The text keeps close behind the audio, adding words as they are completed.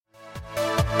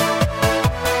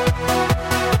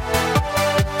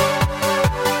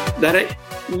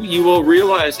you will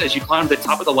realize as you climb to the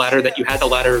top of the ladder that you had the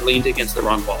ladder leaned against the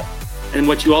wrong wall. And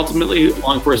what you ultimately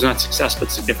long for is not success,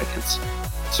 but significance.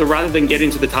 So rather than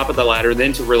getting to the top of the ladder,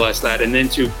 then to realize that, and then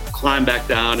to climb back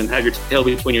down and have your tail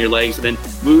between your legs and then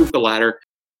move the ladder.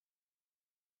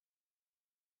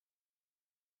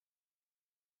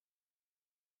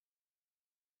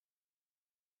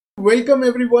 Welcome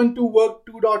everyone to Work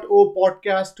 2.0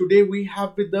 podcast. Today we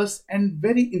have with us a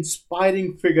very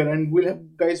inspiring figure, and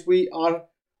we are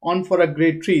on for a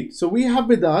great treat. So we have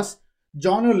with us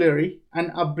John O'Leary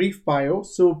and a brief bio.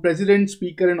 So president,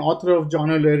 speaker, and author of John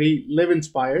O'Leary Live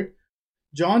Inspired.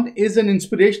 John is an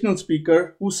inspirational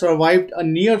speaker who survived a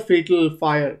near fatal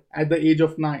fire at the age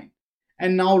of 9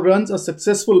 and now runs a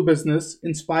successful business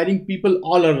inspiring people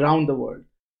all around the world.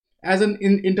 As an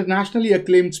internationally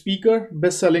acclaimed speaker,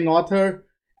 best-selling author,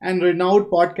 and renowned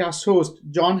podcast host,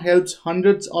 John helps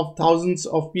hundreds of thousands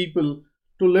of people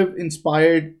to live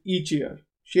inspired each year,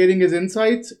 sharing his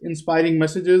insights, inspiring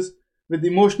messages with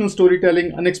emotional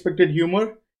storytelling, unexpected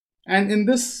humor. And in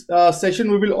this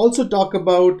session, we will also talk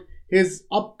about his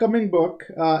upcoming book,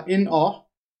 In Awe.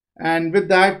 And with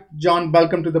that, John,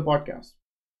 welcome to the podcast.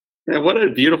 Yeah, what a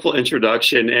beautiful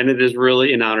introduction, and it is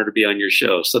really an honor to be on your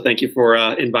show. So thank you for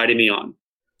inviting me on.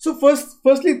 So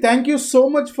firstly, thank you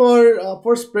so much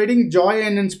for spreading joy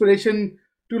and inspiration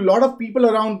to a lot of people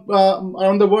around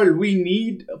the world. We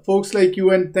need folks like you,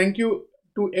 and thank you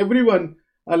to everyone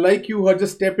like you who are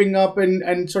just stepping up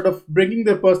and sort of bringing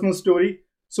their personal story,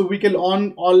 so we can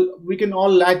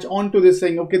all latch on to this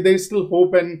thing. Okay, there's still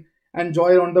hope and joy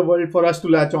around the world for us to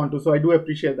latch on to. So I do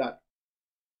appreciate that.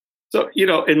 So,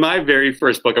 in my very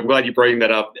first book, I'm glad you bring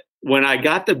that up. When I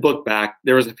got the book back,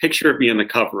 there was a picture of me on the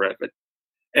cover of it.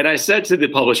 And I said to the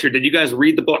publisher, did you guys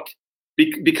read the book?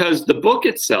 Because the book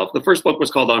itself, the first book was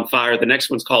called On Fire. The next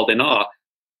one's called In Awe.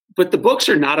 But the books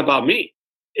are not about me.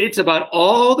 It's about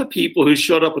all the people who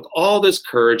showed up with all this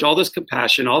courage, all this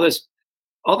compassion, all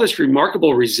this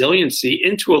remarkable resiliency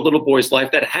into a little boy's life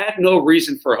that had no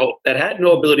reason for hope, that had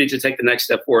no ability to take the next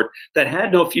step forward, that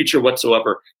had no future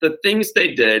whatsoever. The things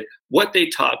they did, what they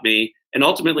taught me, and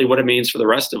ultimately what it means for the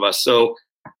rest of us. So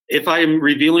if I am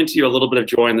revealing to you a little bit of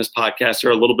joy in this podcast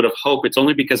or a little bit of hope, it's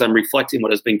only because I'm reflecting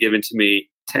what has been given to me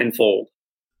tenfold.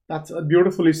 That's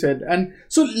beautifully said. And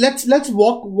so let's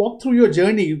walk through your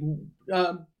journey.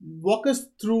 Walk us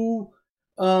through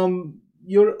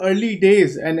your early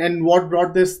days and what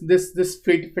brought this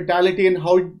fatality, and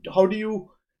how do you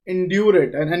endure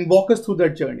it, and walk us through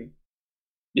that journey.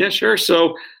 Yeah, sure.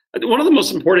 So one of the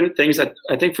most important things that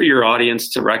I think for your audience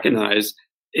to recognize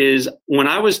is when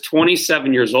I was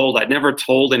 27 years old, I'd never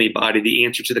told anybody the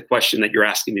answer to the question that you're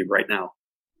asking me right now.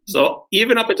 So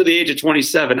even up until the age of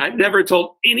 27, I'd never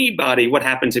told anybody what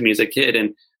happened to me as a kid.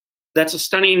 And that's a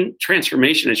stunning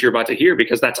transformation, as you're about to hear,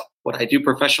 because that's what I do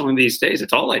professionally these days.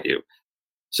 It's all I do.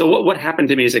 So what happened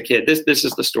to me as a kid? This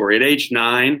is the story. At age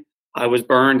 9, I was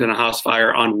burned in a house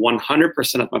fire on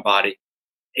 100% of my body.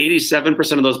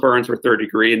 87% of those burns were third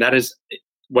degree. And that is,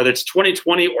 whether it's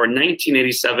 2020 or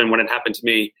 1987 when it happened to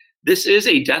me, this is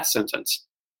a death sentence.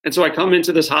 And so I come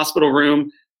into this hospital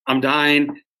room, I'm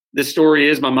dying. The story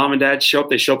is my mom and dad show up.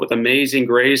 They show up with amazing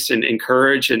grace and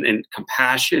courage and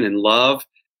compassion and love.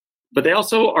 But they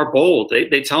also are bold.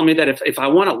 They tell me that if I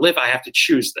want to live, I have to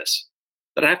choose this.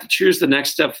 That I have to choose the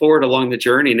next step forward along the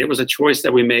journey. And it was a choice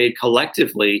that we made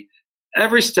collectively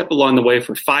every step along the way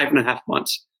for 5.5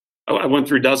 months. I went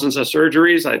through dozens of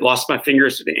surgeries. I lost my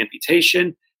fingers to the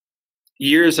amputation,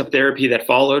 years of therapy that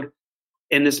followed.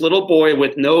 And this little boy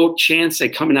with no chance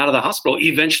at coming out of the hospital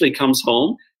eventually comes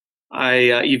home.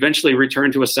 I eventually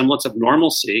returned to a semblance of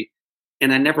normalcy,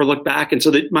 and I never looked back. And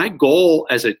so my goal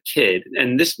as a kid,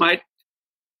 and this might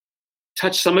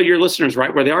touch some of your listeners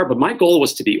right where they are, but my goal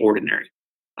was to be ordinary.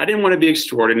 I didn't want to be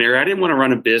extraordinary. I didn't want to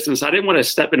run a business. I didn't want to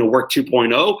step into work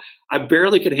 2.0. I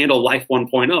barely could handle life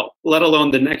 1.0, let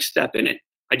alone the next step in it.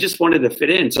 I just wanted to fit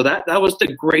in. So that was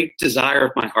the great desire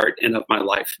of my heart and of my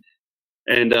life.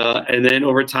 And then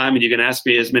over time, and you can ask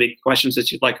me as many questions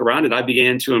as you'd like around it, I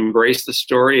began to embrace the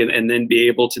story and then be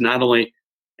able to not only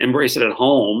embrace it at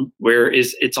home, where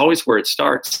it's always where it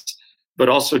starts, but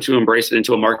also to embrace it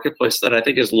into a marketplace that I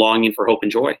think is longing for hope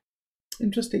and joy.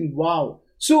 Interesting. Wow.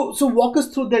 So walk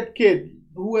us through that kid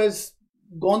who has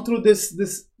gone through this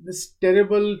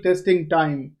terrible testing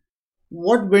time.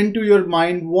 What went to your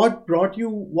mind? What brought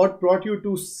you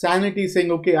to sanity,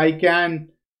 saying, okay, I can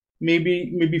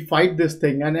maybe fight this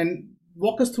thing, and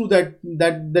walk us through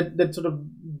that sort of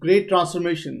great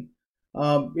transformation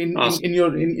in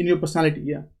your personality.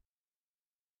 Yeah.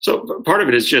 So part of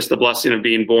it is just the blessing of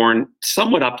being born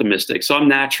somewhat optimistic. So I'm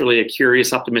naturally a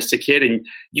curious, optimistic kid, and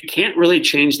you can't really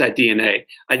change that DNA.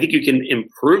 I think you can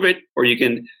improve it, or you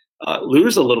can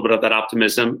lose a little bit of that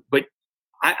optimism. But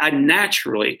I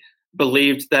naturally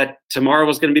believed that tomorrow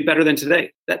was going to be better than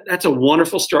today. That's a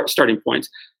wonderful starting point.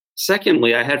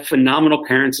 Secondly, I had phenomenal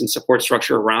parents and support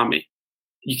structure around me.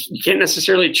 You can't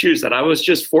necessarily choose that. I was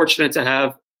just fortunate to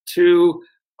have two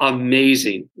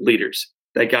amazing leaders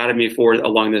that guided me forward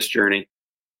along this journey.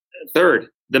 Third,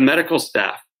 the medical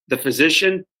staff, the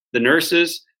physician, the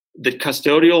nurses, the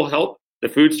custodial help, the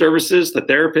food services, the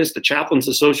therapists, the chaplains,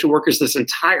 the social workers, this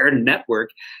entire network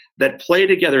that play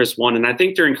together as one. And I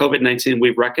think during COVID-19,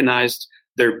 we've recognized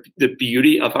the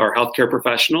beauty of our healthcare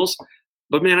professionals.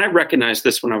 But man, I recognized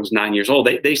this when I was 9 years old.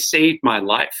 They saved my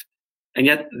life. And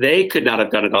yet they could not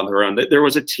have done it on their own. There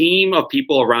was a team of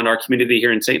people around our community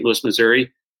here in St. Louis,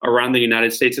 Missouri, around the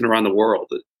United States and around the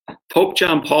world. Pope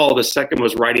John Paul II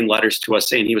was writing letters to us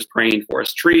saying he was praying for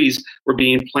us. Trees were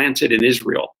being planted in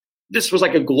Israel. This was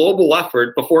like a global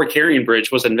effort before Carrying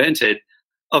Bridge was invented,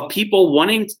 of people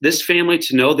wanting this family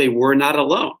to know they were not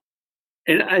alone.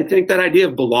 And I think that idea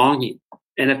of belonging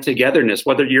and of togetherness,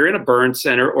 whether you're in a burn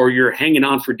center or you're hanging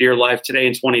on for dear life today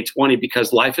in 2020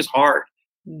 because life is hard,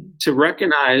 to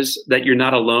recognize that you're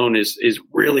not alone is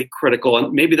really critical.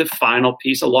 And maybe the final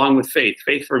piece, along with faith.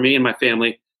 Faith for me and my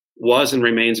family was and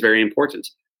remains very important.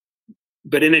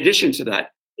 But in addition to that,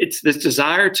 it's this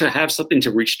desire to have something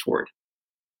to reach toward.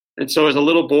 And so as a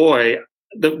little boy,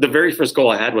 the very first goal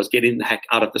I had was getting the heck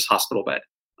out of this hospital bed.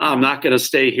 I'm not going to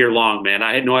stay here long, man.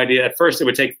 I had no idea. At first, it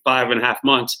would take 5.5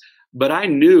 months, but I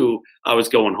knew I was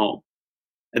going home.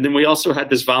 And then we also had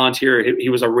this volunteer. He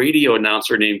was a radio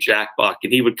announcer named Jack Buck,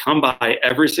 and he would come by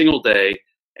every single day,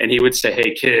 and he would say,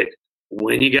 "Hey, kid,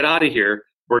 when you get out of here,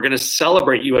 we're going to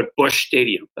celebrate you at Busch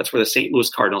Stadium." That's where the St. Louis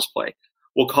Cardinals play.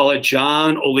 We'll call it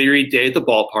John O'Leary Day at the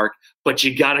ballpark, but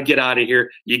you got to get out of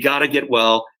here. You got to get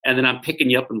well, and then I'm picking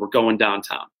you up, and we're going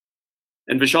downtown.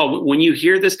 And Vishal, when you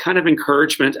hear this kind of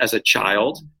encouragement as a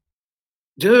child,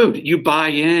 dude, you buy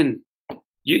in.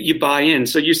 You buy in.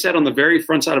 So you said on the very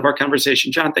front side of our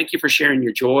conversation, John, thank you for sharing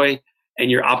your joy and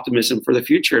your optimism for the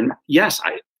future. And yes,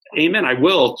 amen. I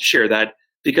will share that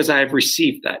because I have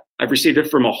received that. I've received it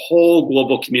from a whole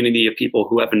global community of people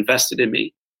who have invested in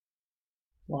me.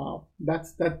 Wow,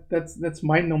 that's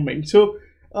mind-numbing. So,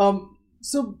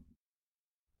 so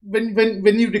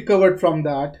when you recovered from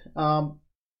that,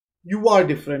 you are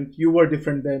different. You were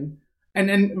different then.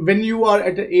 And when you are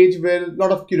at an age where a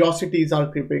lot of curiosities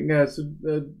are creeping,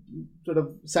 sort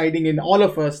of siding in all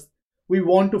of us, we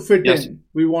want to fit Yes. in.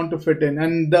 We want to fit in,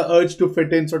 and the urge to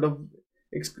fit in sort of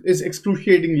is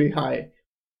excruciatingly high.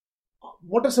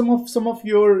 What are some of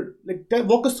your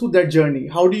walk us through that journey?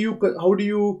 How do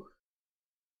you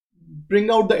bring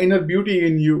out the inner beauty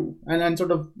in you and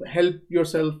sort of help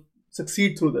yourself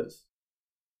succeed through this?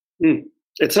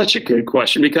 It's such a good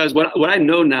question because what I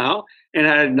know now, and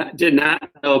I did not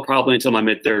know probably until my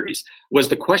mid-30s, was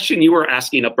the question you were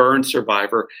asking a burn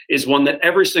survivor is one that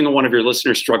every single one of your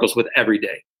listeners struggles with every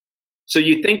day. So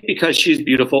you think because she's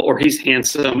beautiful or he's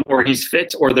handsome or he's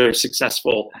fit or they're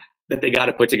successful that they got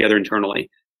to put together internally.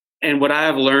 And what I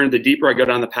have learned, the deeper I go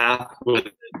down the path with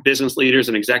business leaders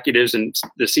and executives and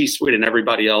the C-suite and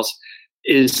everybody else,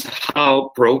 is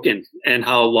how broken and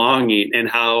how longing and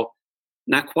how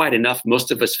not quite enough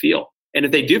most of us feel. And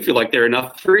if they do feel like they're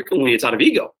enough, frequently it's out of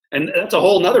ego. And that's a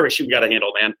whole nother issue we got to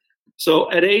handle, man.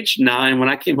 So at age 9, when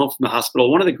I came home from the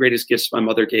hospital, one of the greatest gifts my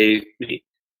mother gave me,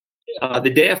 the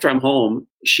day after I'm home,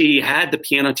 she had the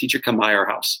piano teacher come by our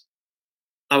house.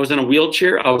 I was in a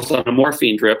wheelchair. I was on a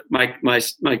morphine drip. My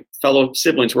fellow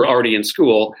siblings were already in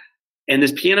school. And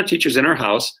this piano teacher's in our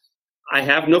house. I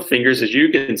have no fingers, as you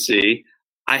can see.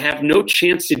 I have no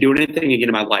chance to do anything again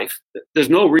in my life. There's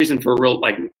no reason for real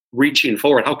reaching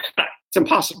forward. How could I? It's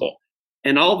impossible.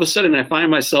 And all of a sudden, I find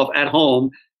myself at home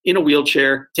in a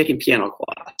wheelchair taking piano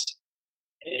class.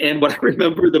 And what I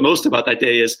remember the most about that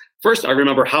day is, first, I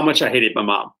remember how much I hated my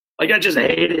mom. I just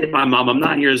hated my mom. I'm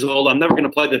 9 years old. I'm never going to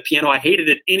play the piano. I hated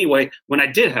it anyway when I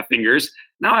did have fingers.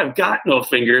 Now I've got no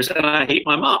fingers, and I hate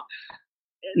my mom.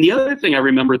 And the other thing I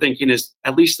remember thinking is,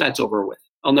 at least that's over with.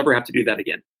 I'll never have to do that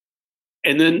again.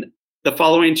 And then the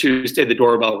following Tuesday, the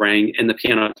doorbell rang, and the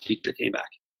piano teacher came back.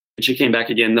 And she came back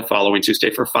again the following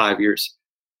Tuesday for 5 years.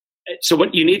 So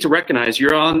what you need to recognize,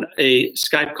 you're on a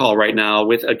Skype call right now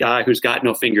with a guy who's got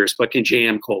no fingers but can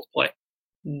jam Coldplay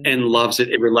and loves it.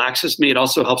 It relaxes me. It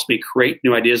also helps me create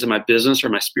new ideas in my business or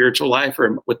my spiritual life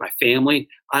or with my family.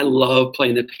 I love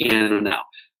playing the piano now.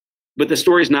 But the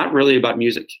story is not really about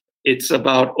music. It's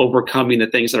about overcoming the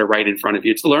things that are right in front of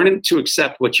you. It's learning to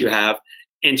accept what you have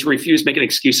and to refuse making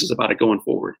excuses about it going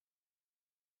forward.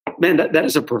 Man, that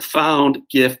is a profound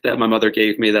gift that my mother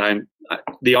gave me that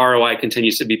the ROI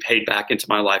continues to be paid back into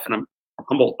my life, and I'm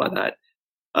humbled by that.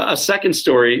 A second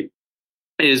story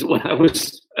is when I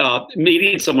was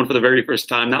meeting someone for the very first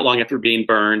time, not long after being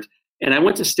burned, and I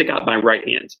went to stick out my right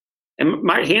hand, and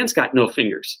my hand's got no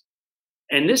fingers.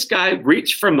 And this guy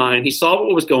reached for mine. He saw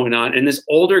what was going on, and this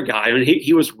older guy, and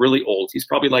he was really old. He's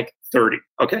probably like 30,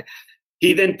 okay?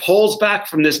 He then pulls back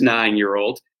from this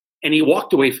 9-year-old, and he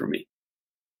walked away from me.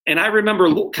 And I remember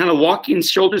kind of walking,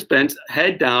 shoulders bent,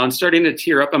 head down, starting to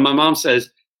tear up, and my mom says,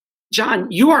 John,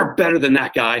 you are better than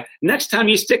that guy. Next time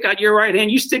you stick out your right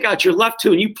hand, you stick out your left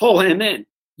too, and you pull him in.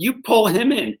 You pull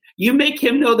him in. You make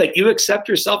him know that you accept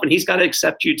yourself, and he's got to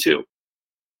accept you too.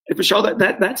 And Michelle,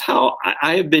 that's how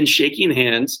I have been shaking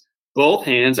hands, both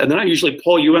hands, and then I usually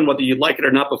pull you in, whether you like it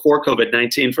or not, before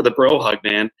COVID-19 for the bro hug,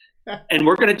 man. And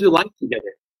we're going to do life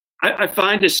together. I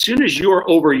find as soon as you're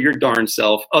over your darn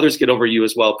self, others get over you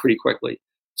as well pretty quickly.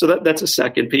 So that's a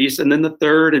second piece. And then the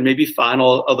third and maybe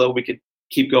final, although we could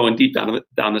keep going deep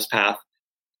down this path,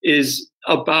 is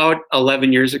about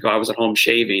 11 years ago, I was at home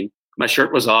shaving. My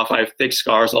shirt was off. I have thick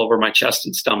scars all over my chest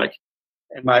and stomach.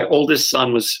 And my oldest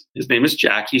son his name is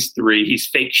Jack. He's 3. He's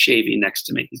fake shaving next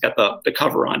to me. He's got the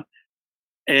cover on.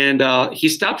 And he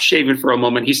stops shaving for a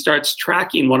moment. He starts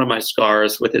tracking one of my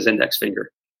scars with his index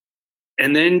finger.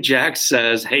 And then Jack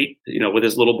says, hey, with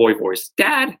his little boy voice,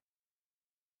 Dad,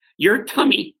 your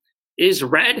tummy is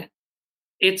red,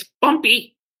 it's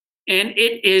bumpy, and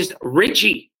it is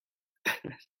ridgy.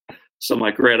 So I'm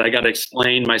like, great, I got to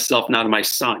explain myself now to my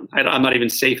son. I'm not even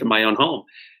safe in my own home.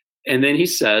 And then he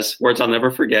says, words I'll never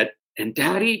forget, and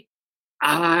Daddy,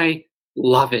 I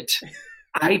love it.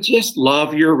 I just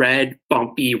love your red,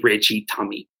 bumpy, ridgy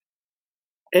tummy.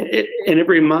 And it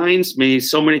reminds me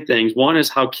so many things. One is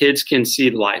how kids can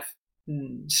see life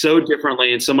so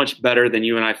differently and so much better than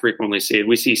you and I frequently see it.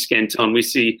 We see skin tone, we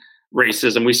see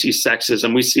racism, we see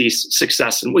sexism, we see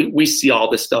success, and we see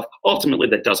all this stuff. Ultimately,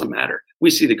 that doesn't matter. We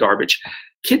see the garbage.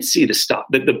 Kids see the stuff,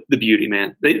 the beauty,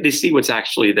 man. They see what's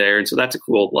actually there. And so that's a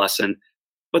cool lesson.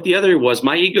 But the other was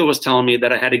my ego was telling me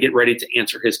that I had to get ready to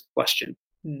answer his question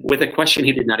with a question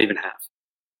he did not even have.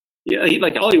 Yeah,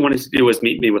 all he wanted to do was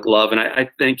meet me with love. And I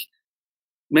think,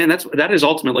 man, that is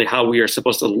ultimately how we are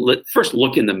supposed to first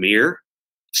look in the mirror,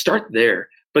 start there,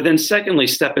 but then secondly,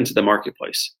 step into the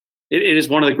marketplace. It is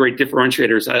one of the great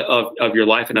differentiators of your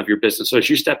life and of your business. So as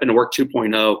you step into Work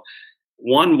 2.0,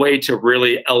 one way to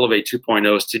really elevate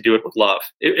 2.0 is to do it with love.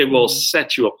 It will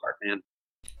set you apart, man.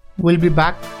 We'll be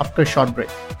back after a short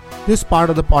break. This part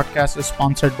of the podcast is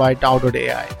sponsored by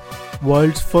Tao.ai,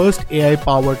 world's first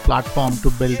AI-powered platform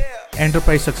to build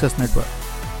enterprise success network.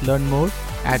 Learn more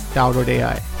at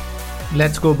Tao.ai.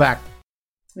 Let's go back.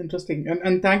 Interesting,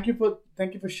 and thank you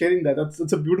for sharing that.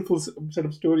 That's a beautiful set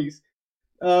of stories.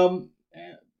 And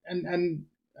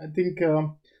I think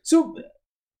so.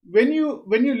 When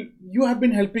you have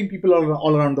been helping people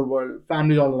all around the world,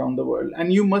 families all around the world,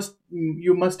 and you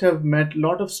must have met a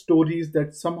lot of stories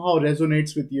that somehow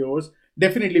resonates with yours.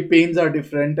 Definitely pains are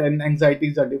different and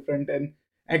anxieties are different and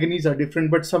agonies are different,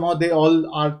 but somehow they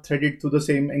all are threaded to the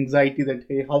same anxiety that,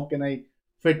 hey, how can I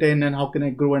fit in and how can I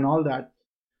grow and all that.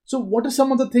 So what are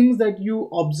some of the things that you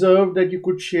observed that you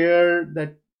could share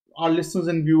that our listeners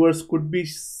and viewers could be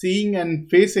seeing and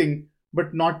facing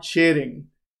but not sharing?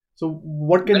 So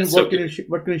what can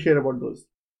you share about those?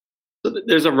 So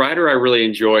there's a writer I really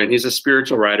enjoy, and he's a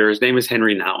spiritual writer. His name is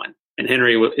Henry Nouwen, and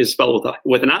Henry is spelled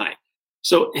with an I.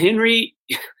 So Henry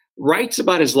writes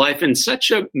about his life in such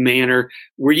a manner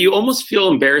where you almost feel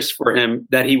embarrassed for him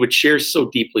that he would share so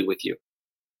deeply with you.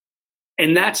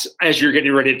 And that's as you're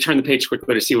getting ready to turn the page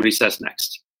quickly to see what he says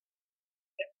next.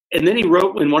 And then he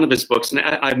wrote in one of his books, and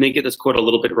I may get this quote a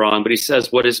little bit wrong, but he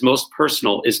says, what is most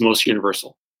personal is most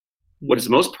universal. What is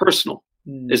most personal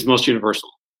is most universal.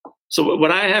 So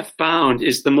what I have found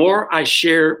is the more I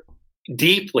share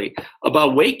deeply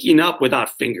about waking up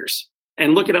without fingers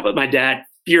and looking up at my dad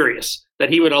furious that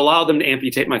he would allow them to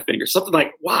amputate my fingers, something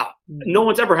like, wow, no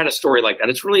one's ever had a story like that.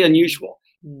 It's really unusual.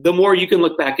 The more you can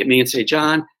look back at me and say,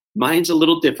 John, mine's a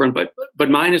little different, but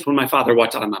mine is when my father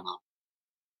walked out on my mom.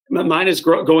 Mine is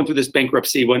going through this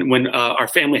bankruptcy when our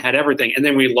family had everything and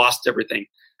then we lost everything.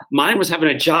 Mine was having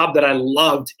a job that I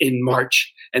loved in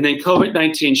March, and then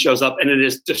COVID-19 shows up and it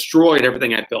has destroyed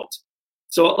everything I built.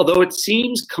 So although it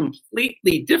seems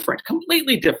completely different,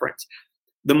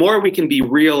 the more we can be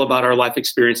real about our life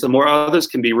experience, the more others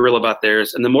can be real about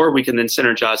theirs, and the more we can then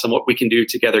synergize on what we can do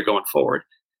together going forward.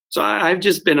 So I've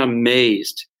just been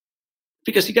amazed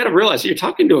because you got to realize you're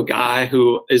talking to a guy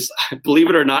who is, believe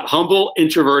it or not, humble,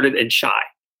 introverted, and shy.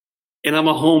 and I'm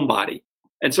a homebody.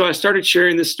 And so I started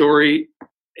sharing this story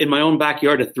in my own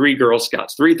backyard to 3 Girl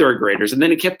Scouts, 3 third graders. And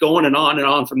then it kept going and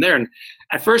on from there. And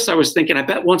at first I was thinking, I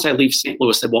bet once I leave St.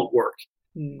 Louis, it won't work.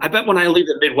 I bet when I leave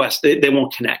the Midwest, they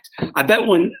won't connect. I bet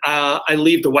when I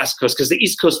leave the West Coast, because the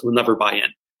East Coast will never buy in.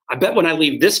 I bet when I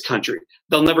leave this country,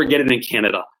 they'll never get it in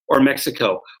Canada or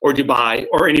Mexico or Dubai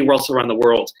or anywhere else around the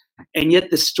world. And yet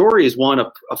the story is one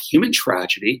of human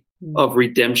tragedy, of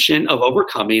redemption, of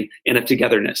overcoming, and of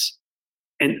togetherness.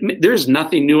 And there's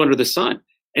nothing new under the sun.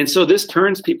 And so this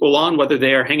turns people on, whether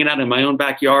they are hanging out in my own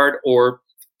backyard or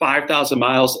 5,000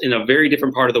 miles in a very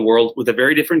different part of the world with a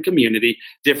very different community,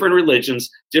 different religions,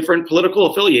 different political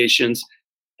affiliations.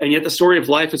 And yet the story of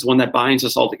life is one that binds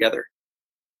us all together.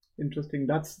 Interesting.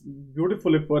 That's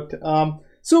beautifully put.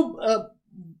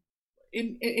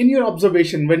 In your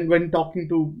observation, when talking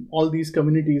to all these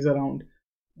communities around,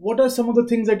 what are some of the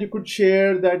things that you could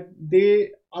share that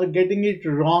they are getting it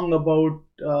wrong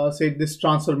about, say, this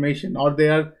transformation, or they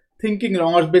are thinking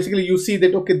wrong, or basically you see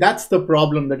that, okay, that's the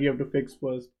problem that you have to fix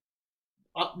first?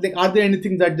 Are there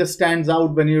anything that just stands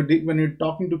out when you're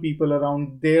talking to people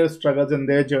around their struggles and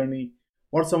their journey?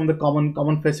 What are some of the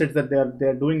common facets that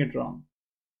they're doing it wrong?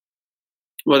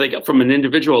 Well, they got from an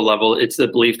individual level, it's the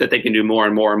belief that they can do more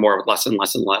and more and more with less and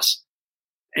less and less.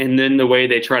 And then the way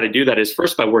they try to do that is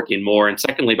first by working more, and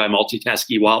secondly by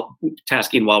multitasking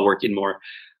while working more.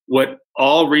 What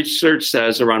all research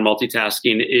says around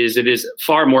multitasking is it is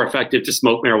far more effective to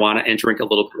smoke marijuana and drink a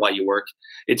little bit while you work.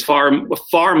 It's far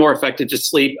more effective to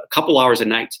sleep a couple hours a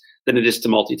night than it is to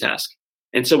multitask.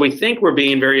 And so we think we're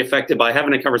being very effective by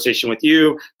having a conversation with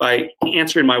you, by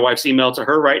answering my wife's email to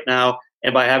her right now,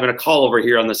 and by having a call over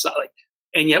here on the side.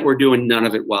 And yet we're doing none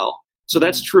of it well. So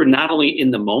that's true not only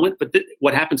in the moment, but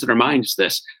what happens in our mind is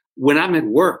this. When I'm at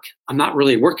work, I'm not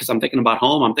really at work because I'm thinking about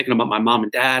home. I'm thinking about my mom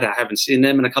and dad. I haven't seen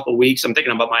them in a couple of weeks. I'm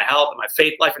thinking about my health and my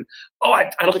faith life. And,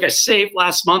 I don't think I saved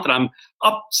last month, and I'm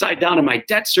upside down in my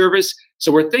debt service.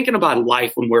 So we're thinking about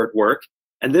life when we're at work.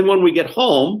 And then when we get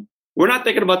home, we're not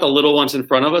thinking about the little ones in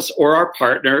front of us or our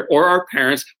partner or our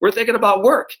parents. We're thinking about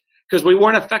work because we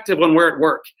weren't effective when we're at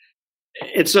work.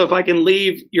 And so if I can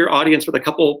leave your audience with a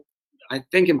couple, I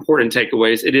think, important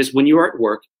takeaways, it is when you are at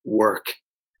work, work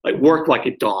like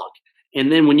a dog. And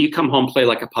then when you come home, play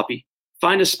like a puppy.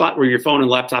 Find a spot where your phone and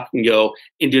laptop can go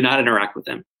and do not interact with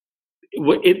them.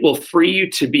 It will free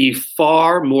you to be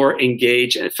far more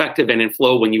engaged and effective and in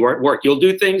flow when you are at work. You'll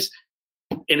do things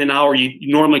in an hour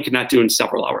you normally could not do in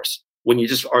several hours when you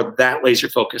just are that laser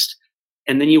focused.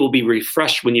 And then you will be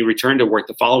refreshed when you return to work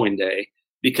the following day,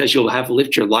 because you'll have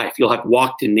lived your life. You'll have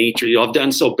walked in nature. You'll have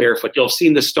done so barefoot. You'll have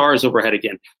seen the stars overhead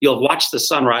again. You'll have watched the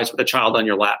sunrise with a child on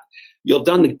your lap. You'll have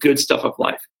done the good stuff of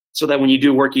life so that when you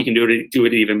do work, you can do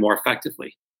it even more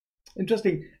effectively.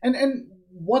 Interesting. And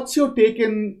what's your take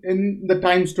in the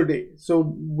times today?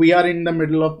 So we are in the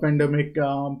middle of pandemic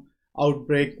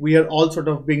outbreak. We are all sort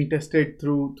of being tested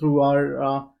through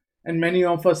our and many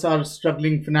of us are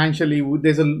struggling financially.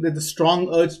 There's a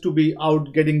strong urge to be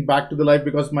out, getting back to the life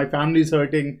because my family is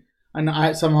hurting, and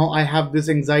I have this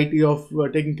anxiety of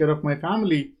taking care of my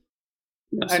family.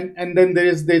 Yes. And then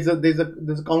there's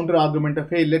a counter argument of,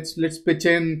 hey, let's pitch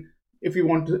in if you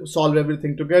want to solve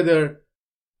everything together.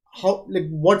 How, like,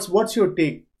 what's your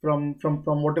take from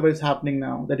whatever is happening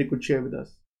now that you could share with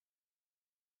us?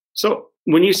 So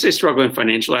when you say struggling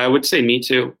financially, I would say me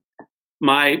too.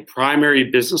 My primary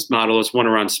business model is one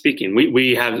around speaking.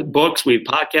 We have books, we have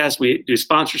podcasts, we do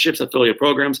sponsorships, affiliate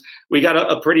programs. We got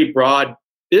a pretty broad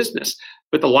business,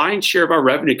 but the lion's share of our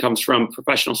revenue comes from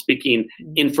professional speaking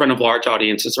in front of large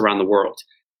audiences around the world.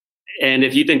 And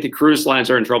if you think the cruise lines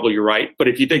are in trouble, you're right. But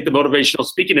if you think the motivational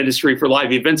speaking industry for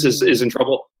live events is in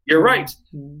trouble, you're right.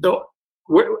 So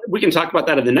we can talk about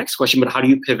that in the next question, but how do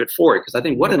you pivot forward? Because I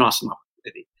think what an awesome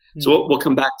opportunity. So we'll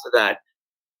come back to that.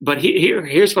 But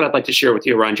here's what I'd like to share with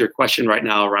you around your question right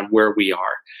now around where we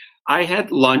are. I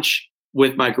had lunch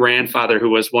with my grandfather,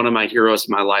 who was one of my heroes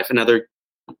in my life, another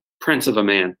prince of a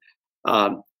man.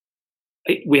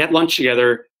 We had lunch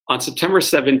together on September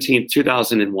 17th,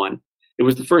 2001. It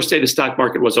was the first day the stock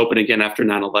market was open again after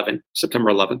 9/11,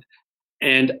 September 11th.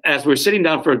 And as we were sitting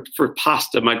down for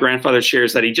pasta, my grandfather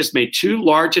shares that he just made 2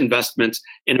 large investments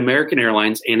in American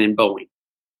Airlines and in Boeing.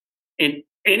 And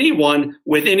anyone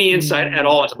with any insight at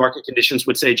all into market conditions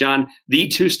would say, John, the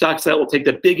 2 stocks that will take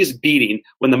the biggest beating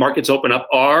when the markets open up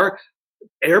are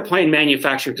airplane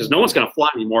manufacturing, because no one's going to fly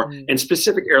anymore, and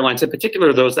specific airlines, in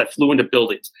particular those that flew into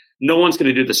buildings. No one's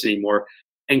going to do this anymore.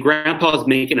 And Grandpa is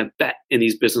making a bet in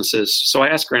these businesses. So I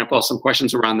asked Grandpa some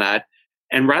questions around that.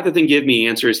 And rather than give me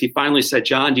answers, he finally said,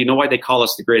 John, do you know why they call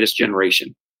us the greatest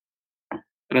generation?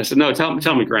 And I said, no, tell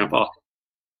me, Grandpa.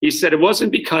 He said, it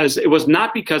was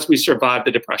not because we survived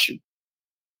the Depression.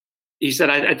 He said,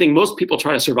 I think most people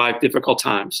try to survive difficult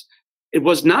times. It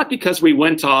was not because we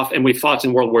went off and we fought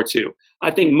in World War II.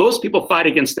 I think most people fight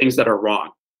against things that are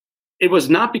wrong. It was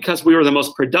not because we were the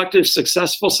most productive,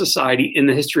 successful society in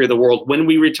the history of the world when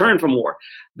we returned from war.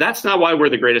 That's not why we're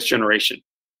the greatest generation.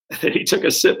 He took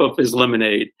a sip of his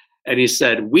lemonade and he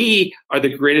said, we are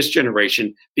the greatest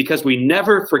generation because we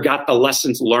never forgot the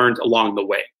lessons learned along the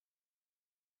way.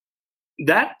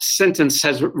 That sentence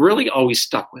has really always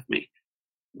stuck with me.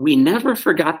 We never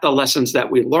forgot the lessons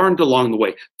that we learned along the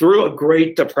way through a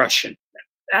Great Depression,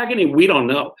 agony we don't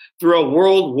know, through a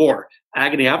world war,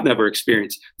 agony I've never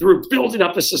experienced, through building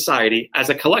up a society as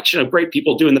a collection of great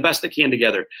people doing the best they can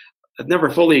together. I've never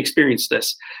fully experienced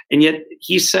this. And yet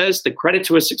he says the credit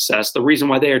to his success, the reason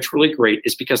why they are truly great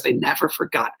is because they never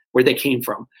forgot where they came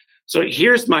from. So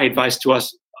here's my advice to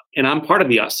us, and I'm part of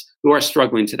the us who are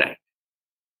struggling today.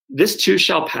 This too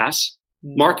shall pass.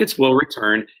 Markets will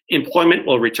return. Employment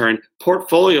will return.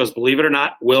 Portfolios, believe it or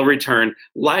not, will return.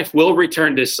 Life will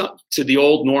return to the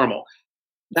old normal.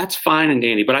 That's fine and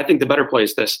dandy. But I think the better play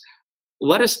is this.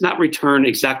 Let us not return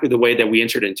exactly the way that we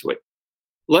entered into it.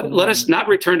 Let us not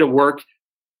return to work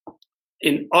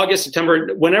in August,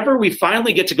 September, whenever we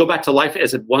finally get to go back to life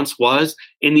as it once was,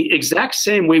 in the exact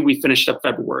same way we finished up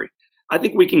February. I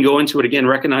think we can go into it again,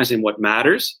 recognizing what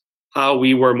matters, how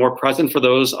we were more present for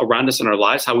those around us in our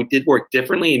lives, how we did work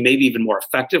differently and maybe even more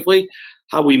effectively,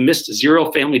 how we missed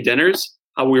 0 family dinners,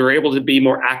 how we were able to be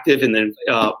more active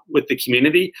with the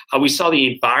community, how we saw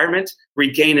the environment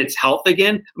regain its health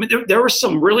again. I mean, there were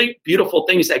some really beautiful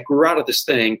things that grew out of this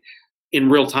thing in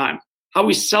real time. How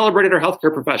we celebrated our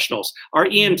healthcare professionals, our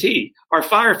EMT, our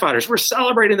firefighters. We're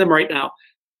celebrating them right now.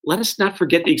 Let us not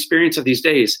forget the experience of these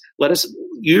days. Let us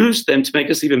use them to make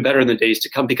us even better in the days to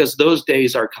come, because those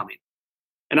days are coming.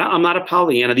 And I'm not a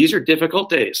Pollyanna. These are difficult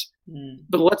days.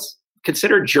 But let's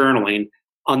consider journaling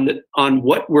on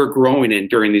what we're growing in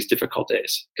during these difficult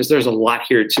days, because there's a lot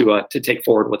here to take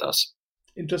forward with us.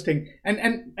 Interesting.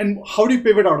 And how do you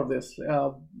pivot out of this?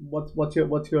 What's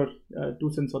your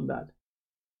 2 cents on that?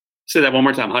 Say that one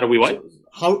more time. How do we what?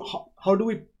 So how do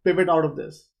we pivot out of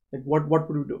this? Like what would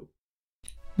we do?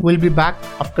 We'll be back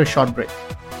after a short break.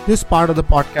 This part of the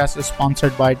podcast is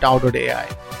sponsored by Tao.ai,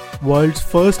 world's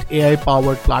first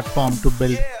AI-powered platform to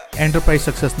build enterprise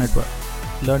success network.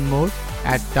 Learn more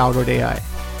at Tao.ai.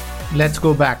 Let's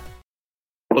go back.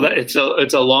 Well, it's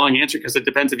a long answer, because it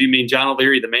depends if you mean John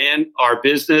O'Leary, the man, our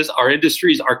business, our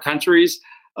industries, our countries,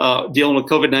 dealing with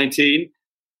COVID-19.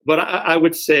 But I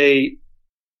would say,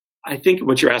 I think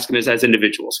what you're asking is as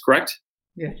individuals, correct?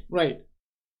 Yeah, right.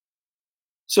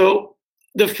 So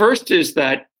the first is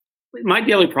that my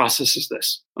daily process is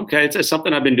this, okay? It's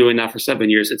something I've been doing now for 7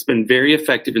 years. It's been very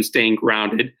effective in staying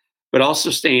grounded, but also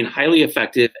staying highly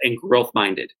effective and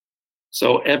growth-minded.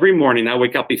 So every morning I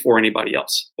wake up before anybody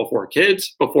else, before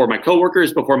kids, before my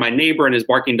coworkers, before my neighbor and his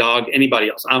barking dog, anybody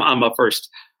else. I'm up first.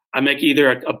 I make either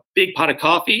a big pot of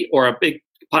coffee or a big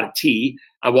pot of tea.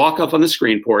 I walk up on the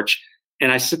screen porch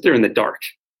and I sit there in the dark.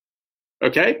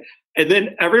 Okay? And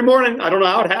then every morning, I don't know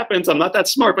how it happens. I'm not that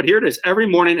smart, but here it is. Every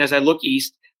morning as I look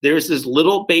east, there's this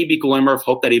little baby glimmer of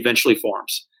hope that eventually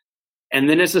forms. And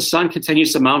then as the sun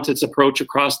continues to mount its approach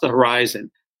across the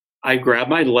horizon, I grab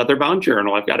my leather-bound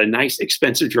journal. I've got a nice,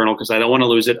 expensive journal because I don't want to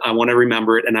lose it. I want to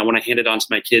remember it, and I want to hand it on to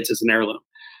my kids as an heirloom.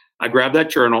 I grab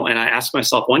that journal, and I ask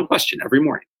myself one question every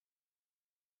morning.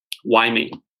 Why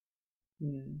me?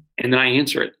 And then I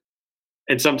answer it.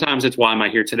 And sometimes it's, why am I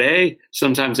here today?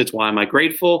 Sometimes it's, why am I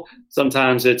grateful?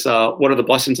 Sometimes it's, what are the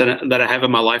blessings that I have in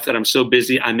my life that I'm so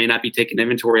busy I may not be taking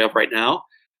inventory of right now?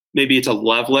 Maybe it's a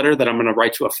love letter that I'm going to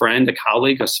write to a friend, a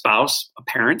colleague, a spouse, a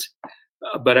parent.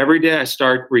 But every day I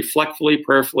start reflectively,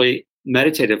 prayerfully,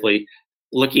 meditatively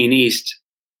looking east,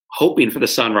 hoping for the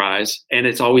sunrise. And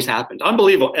it's always happened.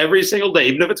 Unbelievable. Every single day,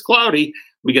 even if it's cloudy,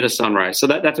 we get a sunrise. So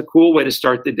that's a cool way to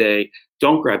start the day.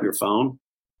 Don't grab your phone.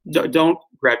 Don't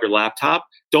grab your laptop.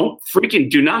 Do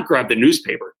not grab the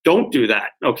newspaper. Don't do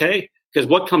that, okay? Because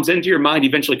what comes into your mind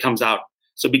eventually comes out.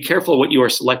 So be careful what you are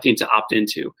selecting to opt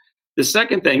into. The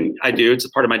second thing I do, it's a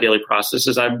part of my daily process,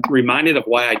 is I'm reminded of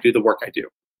why I do the work I do.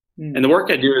 And the work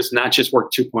I do is not just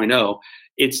work 2.0.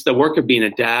 It's the work of being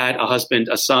a dad, a husband,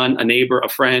 a son, a neighbor, a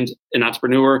friend, an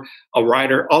entrepreneur, a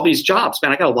writer, all these jobs.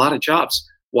 Man, I got a lot of jobs.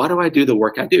 Why do I do the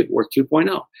work I do, work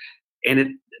 2.0?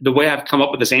 And the way I've come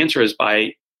up with this answer is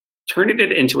by turning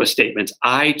it into a statement.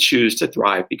 I choose to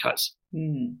thrive because.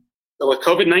 So with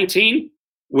COVID-19,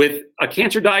 with a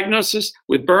cancer diagnosis,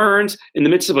 with burns, in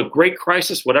the midst of a great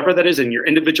crisis, whatever that is in your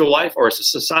individual life or as a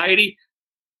society,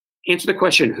 answer the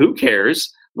question, who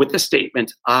cares, with the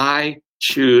statement, I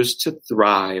choose to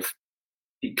thrive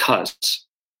because.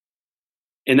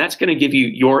 And that's going to give you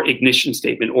your ignition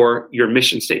statement or your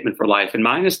mission statement for life. And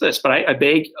mine is this, but I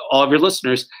beg all of your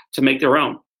listeners to make their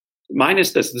own. Mine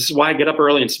is this. This is why I get up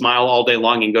early and smile all day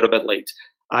long and go to bed late.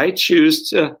 I choose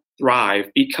to thrive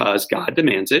because God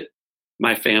demands it,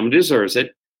 my family deserves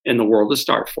it, and the world is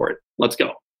starved for it. Let's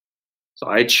go. So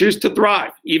I choose to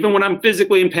thrive, even when I'm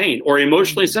physically in pain or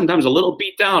emotionally sometimes a little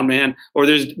beat down, man, or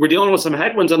we're dealing with some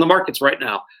headwinds on the markets right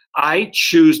now. I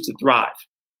choose to thrive.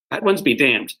 Headwinds be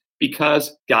damned.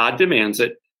 Because God demands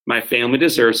it, my family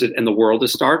deserves it, and the world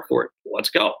is starved for it. Let's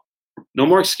go. No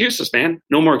more excuses, man.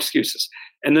 No more excuses.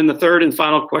 And then the third and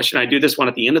final question, I do this one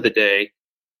at the end of the day.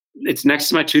 It's next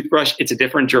to my toothbrush. It's a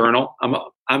different journal.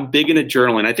 I'm big into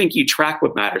journaling. I think you track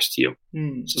what matters to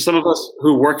you. So some of us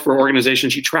who work for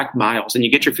organizations, you track miles and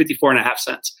you get your 54.5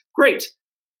 cents. Great.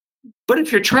 But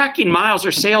if you're tracking miles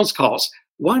or sales calls,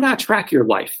 why not track your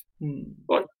life?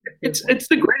 Well, it's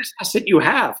the greatest asset you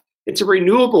have. It's a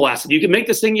renewable asset. You can make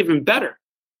this thing even better.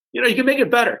 You can make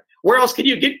it better. Where else can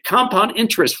you get compound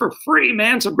interest for free,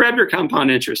 man? So grab your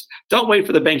compound interest. Don't wait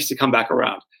for the banks to come back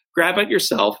around. Grab it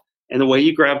yourself. And the way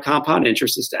you grab compound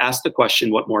interest is to ask the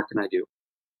question, what more can I do?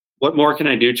 What more can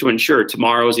I do to ensure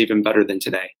tomorrow is even better than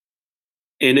today?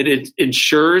 And it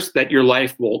ensures that your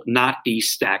life will not be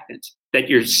stagnant, that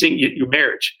your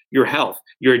marriage, your health,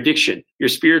 your addiction, your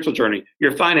spiritual journey,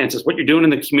 your finances, what you're doing in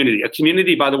the community, a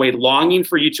community, by the way, longing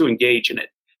for you to engage in it,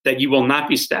 that you will not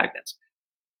be stagnant.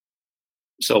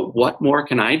 So what more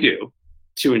can I do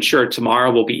to ensure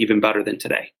tomorrow will be even better than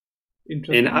today?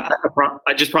 And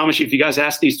I just promise you, if you guys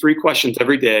ask these 3 questions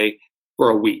every day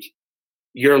for a week,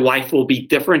 your life will be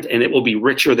different and it will be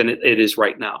richer than it is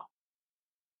right now.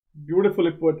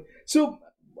 Beautifully put. So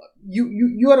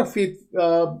you are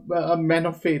a man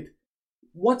of faith.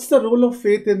 What's the role of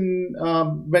faith in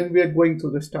when we are going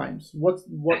through these times? What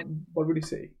would you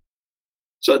say?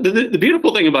 So the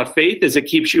beautiful thing about faith is it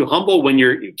keeps you humble when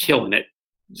you're killing it.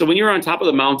 So when you're on top of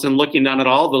the mountain looking down at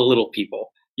all the little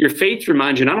people, your faith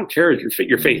reminds you, and I don't care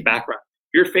your faith background,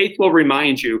 your faith will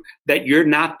remind you that you're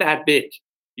not that big.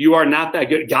 You are not that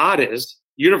good. God is,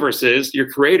 universe is,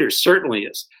 your creator certainly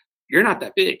is. You're not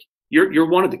that big. You're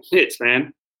one of the kids,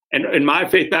 man. And in my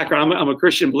faith background, I'm a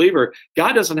Christian believer.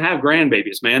 God doesn't have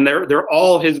grandbabies, man. They're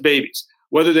all his babies.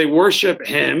 Whether they worship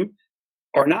him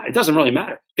or not, it doesn't really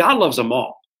matter. God loves them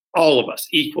all of us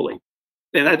equally.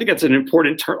 And I think that's an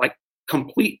important term, like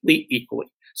completely equally.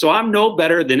 So I'm no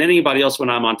better than anybody else when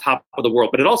I'm on top of the world.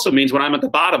 But it also means when I'm at the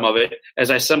bottom of it,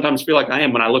 as I sometimes feel like I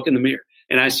am when I look in the mirror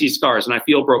and I see scars and I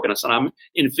feel brokenness and I'm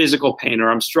in physical pain or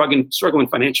I'm struggling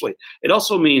financially, it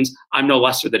also means I'm no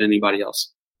lesser than anybody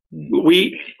else.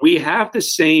 We have the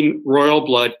same royal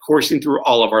blood coursing through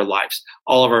all of our lives,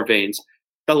 all of our veins.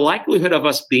 The likelihood of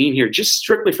us being here, just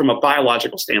strictly from a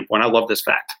biological standpoint, I love this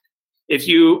fact. If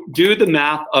you do the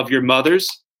math of your mother's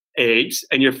eggs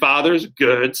and your father's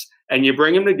goods and you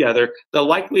bring them together, the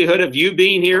likelihood of you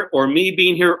being here or me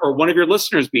being here or one of your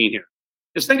listeners being here,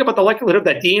 just think about the likelihood of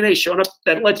that DNA showing up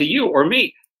that led to you or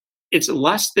me. It's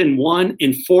less than 1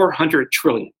 in 400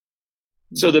 trillion.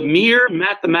 So the mere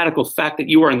mathematical fact that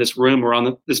you are in this room or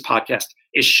on this podcast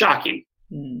is shocking.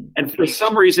 And for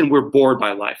some reason, we're bored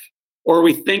by life, or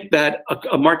we think that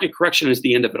a market correction is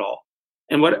the end of it all.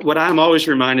 And what I'm always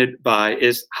reminded by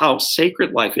is how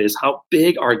sacred life is, how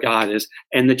big our God is,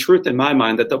 and the truth in my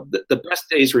mind that the best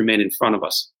days remain in front of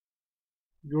us.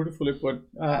 Beautifully put.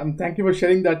 Thank you for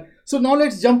sharing that. So now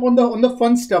let's jump on the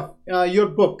fun stuff. Your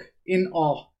book, In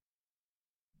Awe.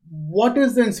 What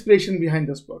is the inspiration behind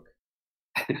this book?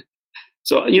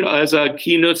 So, as a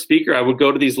keynote speaker, I would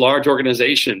go to these large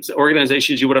organizations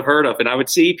you would have heard of, and I would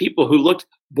see people who looked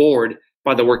bored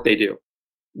by the work they do.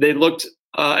 They looked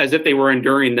as if they were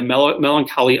enduring the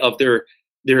melancholy of their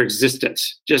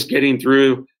existence, just getting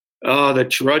through the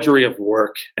drudgery of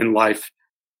work and life.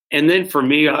 And then for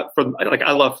me, I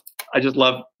just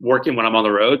love working when I'm on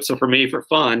the road. So for me, for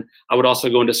fun, I would also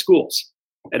go into schools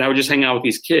and I would just hang out with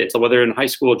these kids, whether in high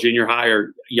school, junior high,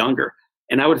 or younger.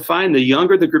 And I would find the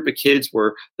younger the group of kids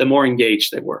were, the more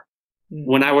engaged they were.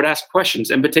 When I would ask questions,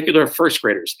 in particular first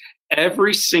graders,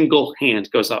 every single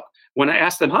hand goes up. When I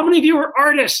ask them, how many of you are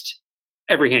artists?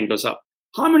 Every hand goes up.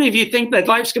 How many of you think that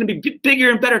life's going to be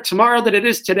bigger and better tomorrow than it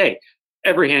is today?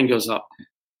 Every hand goes up.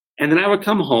 And then I would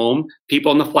come home.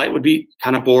 People on the flight would be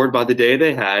kind of bored by the day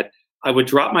they had. I would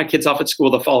drop my kids off at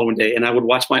school the following day, and I would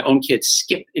watch my own kids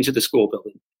skip into the school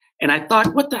building. And I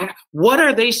thought, what the heck? What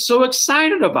are they so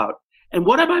excited about? And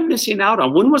what am I missing out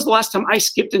on? When was the last time I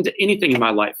skipped into anything in my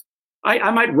life?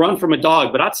 I might run from a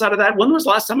dog, but outside of that, when was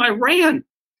the last time I ran?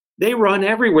 They run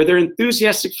everywhere. They're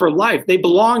enthusiastic for life. They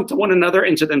belong to one another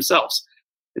and to themselves.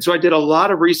 And so I did a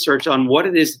lot of research on what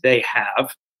it is they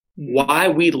have, why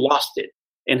we lost it,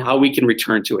 and how we can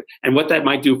return to it, and what that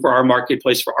might do for our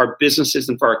marketplace, for our businesses,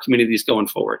 and for our communities going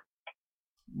forward.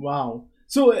 Wow.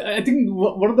 So I think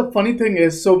one of the funny thing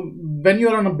is, so when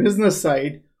you're on a business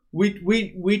side,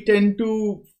 we tend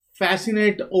to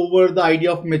fascinate over the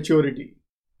idea of maturity,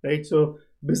 right? So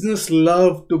business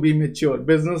love to be mature,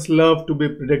 business love to be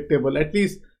predictable, at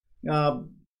least from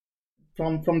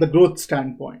the growth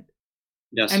standpoint.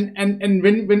 Yes. And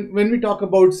when we talk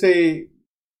about, say,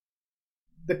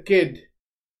 the kid,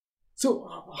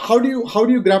 so how do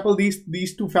you grapple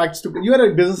these two facts together? You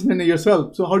are a businessman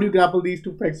yourself, so how do you grapple these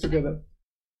two facts together?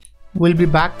 We'll be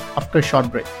back after a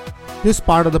short break. This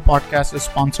part of the podcast is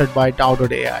sponsored by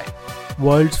Tao.ai,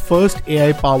 world's first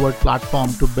AI-powered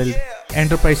platform to build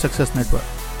enterprise success network.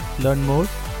 Learn more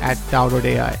at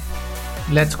Tao.ai.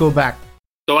 Let's go back.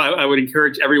 So I would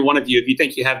encourage every one of you, if you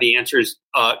think you have the answers,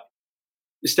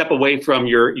 step away from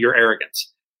your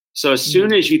arrogance. So as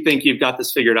soon as you think you've got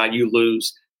this figured out, you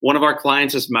lose. One of our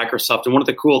clients is Microsoft, and one of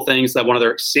the cool things that one of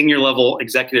their senior level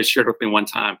executives shared with me one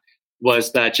time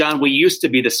was that, John, we used to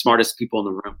be the smartest people in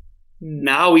the room.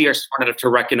 Now we are smart enough to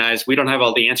recognize we don't have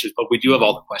all the answers, but we do have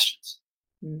all the questions.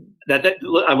 That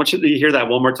I want you to hear that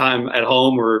one more time at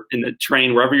home or in the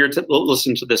train, wherever you're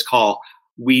listening to this call.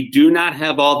 We do not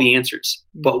have all the answers,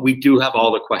 but we do have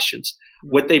all the questions.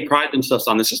 What they pride themselves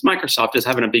on, this is Microsoft, is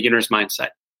having a beginner's mindset.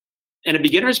 And a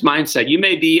beginner's mindset, you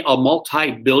may be a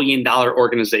multi-billion-dollar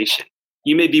organization.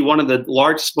 You may be one of the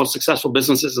largest, most successful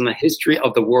businesses in the history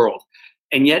of the world.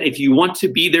 And yet, if you want to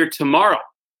be there tomorrow,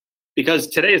 because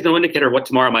today is no indicator of what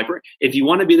tomorrow might bring, if you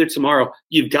want to be there tomorrow,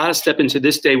 you've got to step into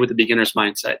this day with a beginner's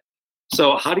mindset.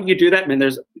 So how do you do that? I mean,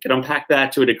 we can unpack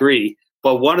that to a degree.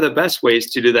 But one of the best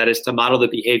ways to do that is to model the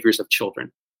behaviors of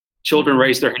children. Children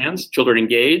raise their hands, children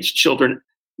engage, children,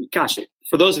 gosh,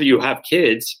 for those of you who have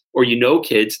kids or you know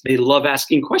kids, they love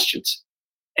asking questions.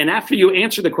 And after you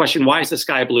answer the question, why is the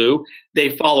sky blue?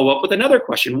 They follow up with another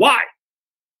question. Why?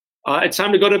 It's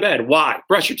time to go to bed. Why?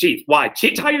 Brush your teeth. Why?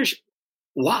 Tie your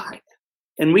why?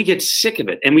 And we get sick of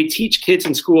it. And we teach kids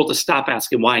in school to stop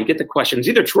asking why and get the questions,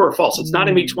 either true or false. It's not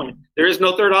in between. There is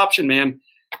no third option, man.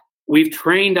 We've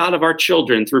trained out of our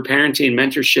children through parenting,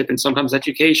 mentorship, and sometimes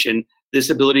education, this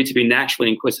ability to be naturally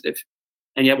inquisitive.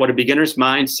 And yet what a beginner's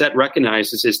mindset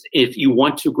recognizes is if you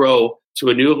want to grow to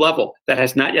a new level that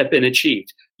has not yet been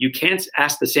achieved, you can't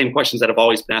ask the same questions that have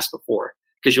always been asked before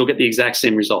because you'll get the exact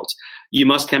same results. You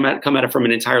must come at it from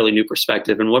an entirely new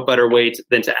perspective. And what better way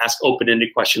than to ask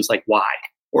open-ended questions like why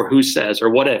or who says or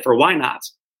what if or why not?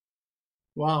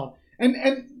 Wow. And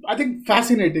I think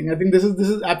fascinating. I think this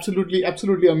is absolutely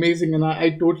amazing. And I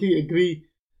totally agree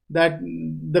that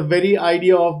the very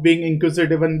idea of being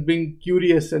inquisitive and being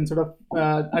curious and sort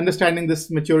of understanding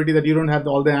this maturity that you don't have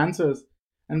all the answers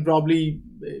and probably.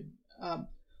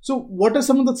 So what are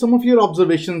some of your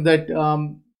observations that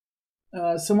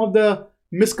some of the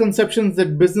misconceptions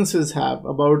that businesses have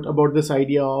about this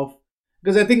idea of,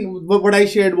 because I think what I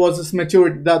shared was this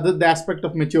maturity, the aspect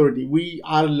of maturity. We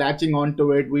are latching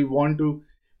onto it. We want to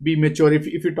be mature. If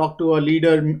you talk to a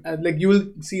leader, like you will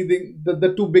see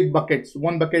the two big buckets.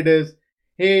 One bucket is,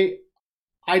 hey,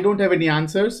 I don't have any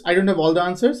answers. I don't have all the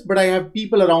answers, but I have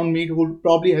people around me who will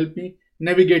probably help me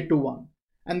navigate to one.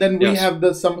 And then we have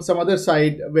some other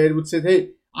side where it would say, hey,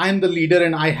 I'm the leader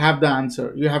and I have the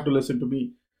answer. You have to listen to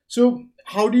me. So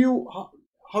how do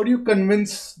you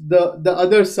convince the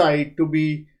other side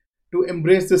to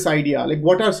embrace this idea? Like,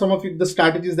 what are some of the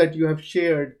strategies that you have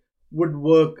shared would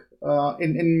work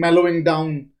in mellowing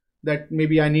down that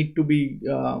maybe I need to be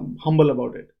humble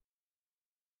about it?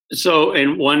 So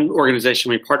in one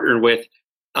organization we partnered with,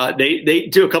 they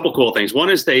do a couple cool things. One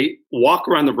is they walk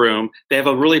around the room. They have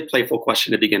a really playful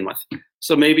question to begin with.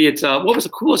 So maybe it's, what was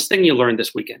the coolest thing you learned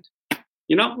this weekend?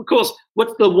 You know,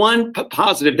 what's the one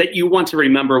positive that you want to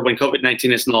remember when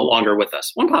COVID-19 is no longer with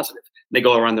us? One positive. They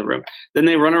go around the room. Then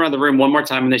they run around the room one more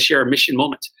time and they share a mission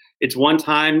moment. It's one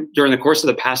time during the course of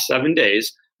the past 7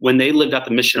 days when they lived out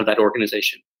the mission of that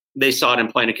organization. They saw it in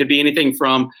play. And it could be anything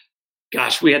from,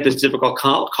 gosh, we had this difficult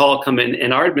call come in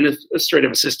and our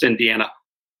administrative assistant, Deanna,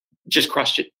 just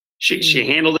crushed it. She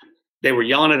handled it. They were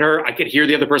yelling at her. I could hear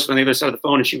the other person on the other side of the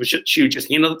phone, and she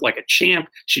just handled it like a champ.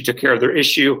 She took care of their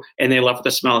issue, and they left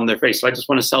with a smile on their face. So I just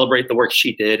want to celebrate the work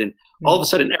she did. And all of a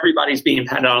sudden, everybody's being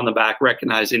patted on the back,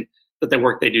 recognizing that the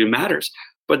work they do matters.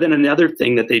 But then another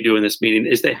thing that they do in this meeting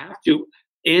is they have to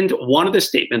end one of the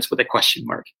statements with a question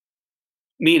mark,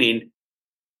 meaning,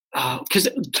 because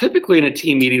typically in a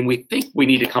team meeting, we think we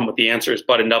need to come with the answers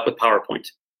buttoned up with PowerPoint.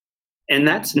 And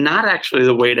that's not actually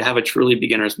the way to have a truly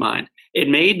beginner's mind. It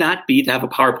may not be to have a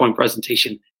PowerPoint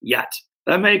presentation yet.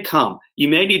 That may come. You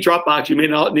may need Dropbox. You may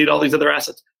not need all these other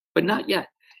assets, but not yet.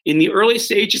 In the early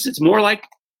stages, it's more like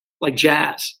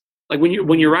jazz. Like when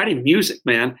you're writing music,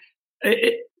 man,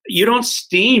 you don't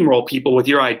steamroll people with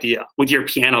your idea, with your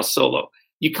piano solo.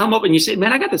 You come up and you say,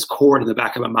 man, I got this chord in the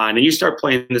back of my mind, and you start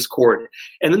playing this chord.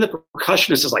 And then the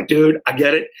percussionist is like, dude, I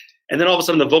get it. And then all of a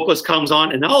sudden the vocalist comes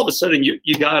on, and all of a sudden you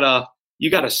got a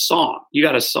song. You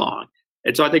got a song.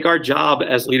 And so I think our job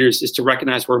as leaders is to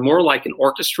recognize we're more like an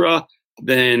orchestra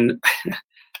than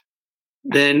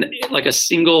like a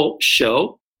single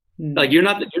show. Like you're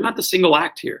not the single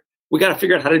act here. We got to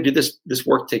figure out how to do this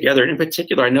work together. And in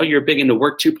particular, I know you're big into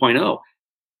Work 2.0.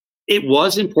 It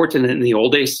was important in the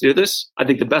old days to do this. I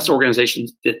think the best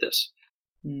organizations did this.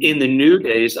 In the new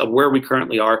days of where we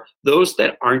currently are, those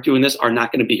that aren't doing this are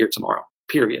not going to be here tomorrow,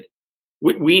 period.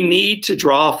 We need to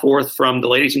draw forth from the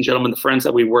ladies and gentlemen, the friends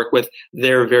that we work with,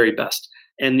 their very best.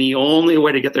 And the only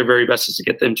way to get their very best is to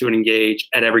get them to engage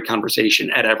at every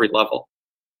conversation, at every level.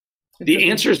 The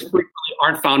answers frequently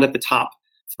aren't found at the top.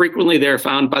 Frequently, they're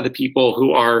found by the people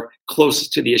who are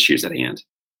closest to the issues at hand.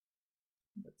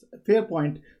 Fair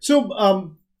point. So,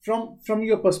 from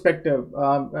your perspective,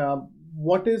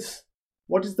 what is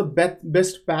the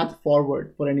best path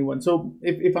forward for anyone? So,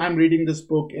 if I'm reading this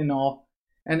book, and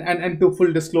to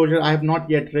full disclosure, I have not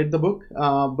yet read the book,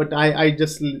 but I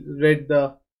just read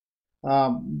the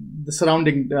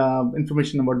surrounding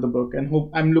information about the book, and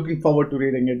I'm looking forward to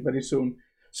reading it very soon.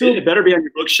 So it better be on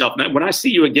your bookshelf. When I see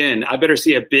you again, I better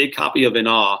see a big copy of In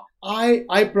Awe.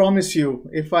 I promise you,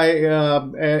 if I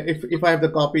have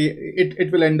the copy,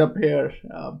 it will end up here.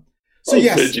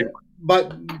 Yes,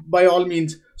 but by all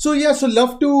means. So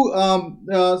love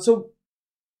to. So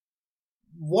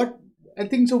what I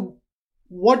think so.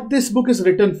 What this book is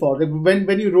written for? Like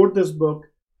when you wrote this book,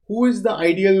 who is the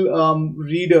ideal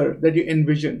reader that you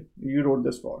envision you wrote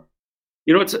this for?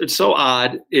 You know, it's so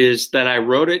odd is that I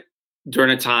wrote it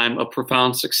during a time of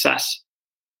profound success.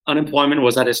 Unemployment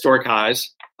was at historic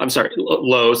highs.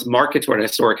 Lows. Markets were at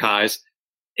historic highs.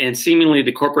 And seemingly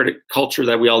the corporate culture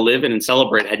that we all live in and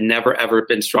celebrate had never, ever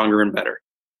been stronger and better.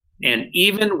 And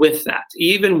even with that,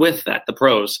 the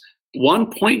pros,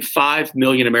 1.5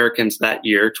 million Americans that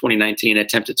year, 2019,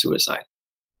 attempted suicide.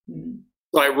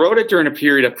 So I wrote it during a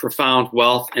period of profound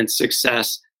wealth and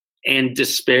success and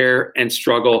despair and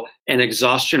struggle and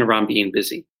exhaustion around being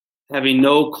busy, having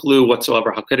no clue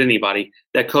whatsoever, how could anybody,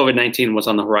 that COVID-19 was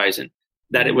on the horizon,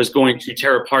 that it was going to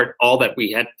tear apart all that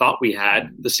we had thought we had,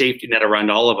 the safety net around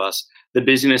all of us, the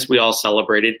busyness we all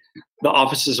celebrated, the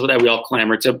offices that we all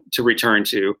clamored to return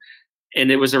to. And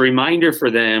it was a reminder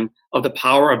for them of the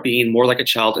power of being more like a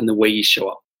child in the way you show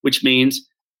up, which means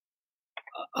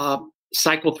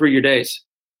cycle through your days.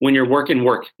 When you're working,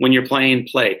 work. When you're playing,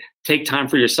 play. Take time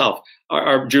for yourself.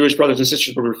 Our Jewish brothers and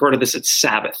sisters would refer to this as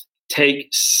Sabbath. Take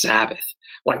Sabbath.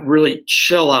 Like really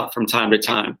chill out from time to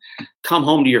time. Come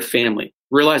home to your family.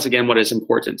 Realize again what is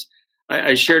important.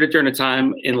 I shared it during a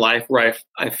time in life where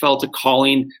I felt a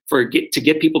calling to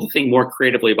get people to think more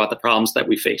creatively about the problems that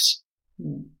we face.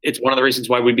 It's one of the reasons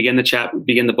why we begin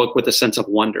the book with a sense of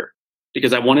wonder,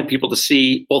 because I wanted people to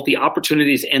see both the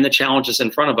opportunities and the challenges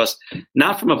in front of us,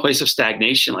 not from a place of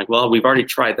stagnation, like, well, we've already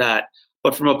tried that,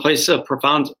 but from a place of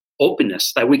profound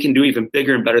openness that we can do even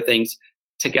bigger and better things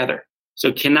together. So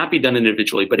it cannot be done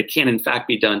individually, but it can in fact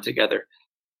be done together.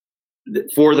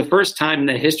 For the first time in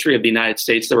the history of the United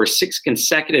States, there were 6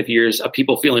 consecutive years of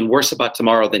people feeling worse about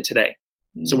tomorrow than today.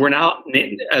 So we're now,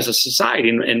 as a society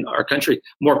in our country,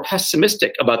 more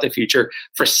pessimistic about the future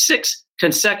for 6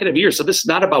 consecutive years. So this is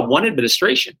not about one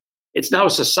administration. It's now a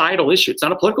societal issue. It's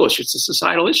not a political issue. It's a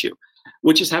societal issue,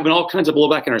 which is having all kinds of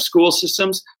blowback in our school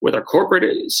systems, with our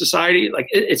corporate society. Like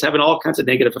it's having all kinds of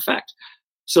negative effect.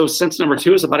 So sense number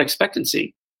 2 is about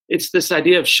expectancy. It's this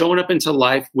idea of showing up into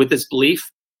life with this belief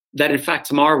that in fact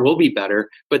tomorrow will be better,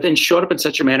 but then show it up in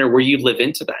such a manner where you live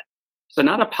into that. So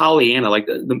not a Pollyanna, like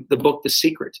the book, The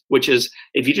Secret, which is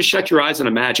if you just shut your eyes and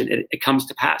imagine, it comes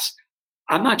to pass.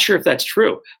 I'm not sure if that's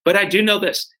true, but I do know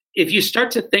this. If you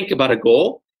start to think about a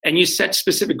goal and you set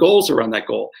specific goals around that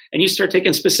goal and you start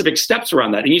taking specific steps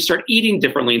around that and you start eating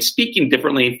differently and speaking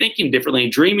differently and thinking differently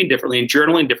and dreaming differently and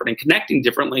journaling differently and connecting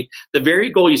differently, the very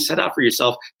goal you set out for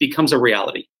yourself becomes a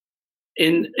reality.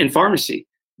 In pharmacy,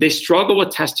 they struggle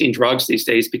with testing drugs these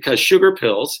days because sugar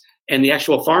pills and the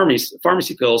actual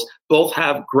pharmacy pills both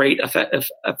have great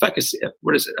efficacy.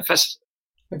 What is it? Efficacy.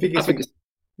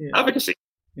 Yeah. Efficacy.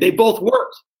 They both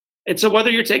work. And so whether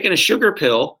you're taking a sugar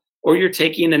pill or you're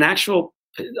taking an actual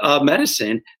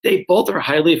medicine, they both are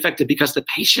highly effective because the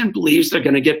patient believes they're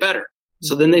going to get better.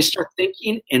 So then they start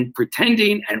thinking and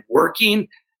pretending and working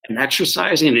and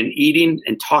exercising and eating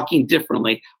and talking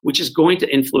differently, which is going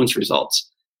to influence results.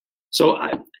 So,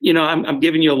 I'm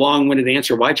giving you a long-winded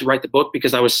answer. Why'd you write the book?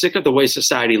 Because I was sick of the way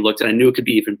society looked, and I knew it could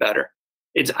be even better.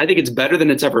 I think it's better than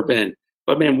it's ever been.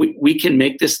 But man, we can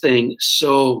make this thing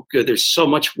so good. There's so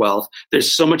much wealth.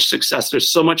 There's so much success. There's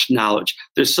so much knowledge.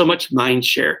 There's so much mind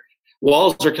share.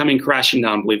 Walls are coming crashing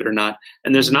down, believe it or not.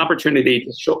 And there's an opportunity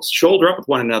to shoulder up with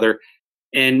one another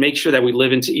and make sure that we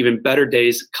live into even better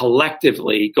days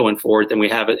collectively going forward than we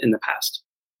have in the past.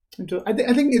 I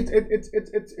think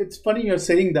it's funny you're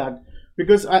saying that,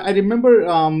 because I remember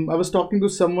I was talking to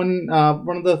someone,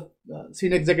 one of the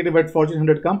senior executive at Fortune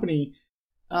 100 company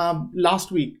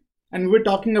last week, and we were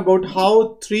talking about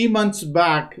how 3 months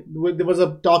back there was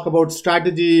a talk about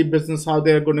strategy, business, how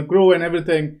they're going to grow and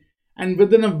everything, and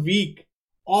within a week,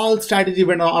 all strategy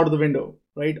went out of the window.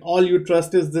 Right? All you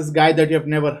trust is this guy that you have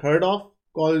never heard of,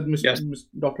 called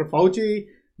Dr. Fauci.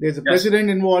 There's a president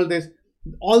involved. There's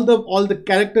all the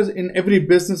characters in every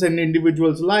business and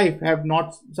individual's life have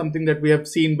not something that we have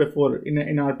seen before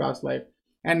in our past life,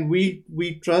 and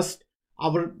we trust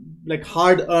our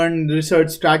hard-earned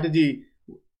research strategy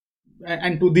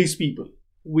and to these people.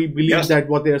 We believe that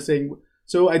what they are saying.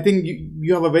 So I think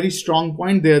you have a very strong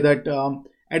point there that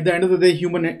at the end of the day,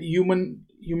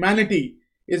 humanity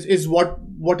is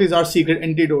what is our secret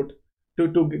antidote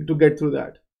to get through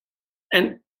that.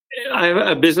 And I have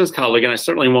a business colleague, and I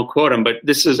certainly won't quote him, but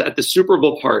this is at the Super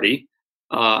Bowl party.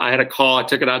 I had a call, I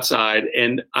took it outside,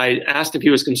 and I asked if he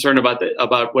was concerned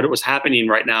about what was happening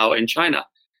right now in China.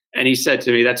 And he said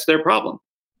to me, that's their problem.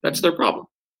 That's their problem.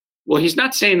 Well, he's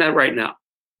not saying that right now.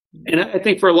 And I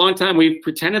think for a long time, we've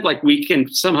pretended like we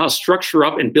can somehow structure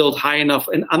up and build high enough.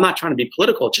 And I'm not trying to be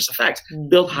political, it's just a fact.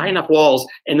 Build high enough walls,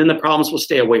 and then the problems will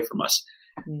stay away from us.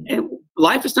 And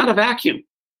life is not a vacuum.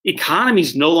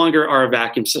 Economies no longer are a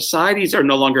vacuum. Societies are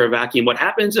no longer a vacuum. What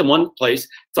happens in one place,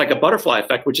 it's like a butterfly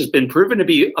effect, which has been proven to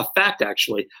be a fact,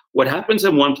 actually. What happens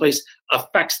in one place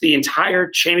affects the entire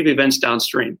chain of events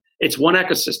downstream. It's one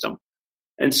ecosystem.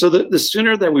 And so the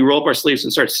sooner that we roll up our sleeves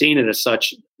and start seeing it as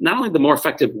such, not only the more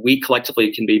effective we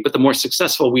collectively can be, but the more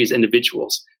successful we as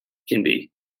individuals can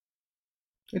be.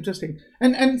 Interesting.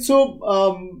 And so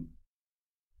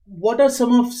what are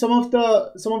some of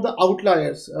the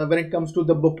outliers when it comes to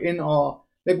the book In Awe?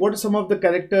 Like, what are some of the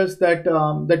characters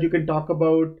that you can talk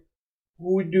about?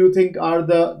 Who do you think are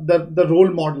the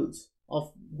role models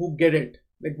of who get it?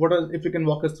 Like, if you can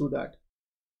walk us through that?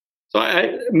 So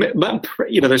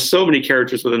there's so many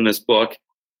characters within this book.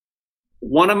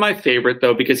 One of my favorite,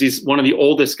 though, because he's one of the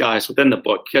oldest guys within the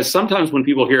book, because sometimes when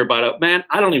people hear about it, man,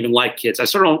 I don't even like kids. I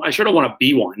sure don't want to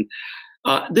be one.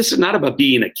 This is not about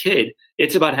being a kid.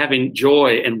 It's about having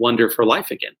joy and wonder for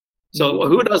life again. So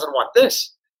who doesn't want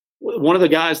this? One of the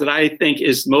guys that I think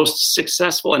is most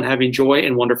successful in having joy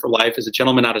and wonder for life is a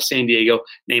gentleman out of San Diego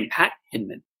named Pat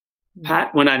Hinman.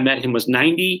 Pat, when I met him, was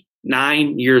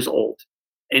 99 years old,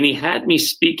 and he had me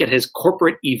speak at his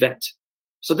corporate event.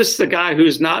 So this is a guy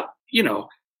who's not,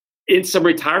 in some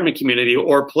retirement community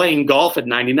or playing golf at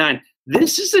 99.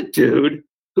 This is a dude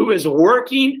who is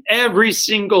working every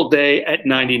single day at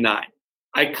 99.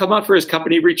 I come out for his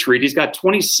company retreat. He's got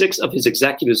 26 of his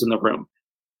executives in the room.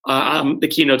 I'm the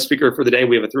keynote speaker for the day.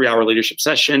 We have a 3-hour leadership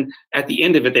session. At the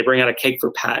end of it, they bring out a cake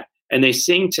for Pat, and they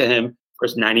sing to him for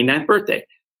his 99th birthday.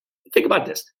 Think about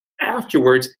this.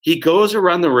 Afterwards, he goes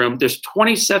around the room. There's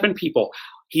 27 people.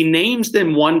 He names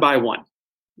them one by one.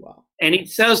 Wow. And he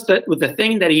says that with the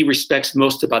thing that he respects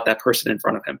most about that person in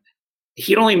front of him.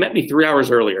 He'd only met me 3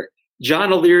 hours earlier.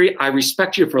 John O'Leary, I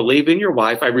respect you for leaving your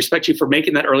wife. I respect you for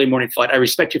making that early morning flight. I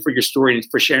respect you for your story and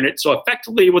for sharing it so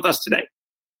effectively with us today.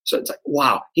 So it's like,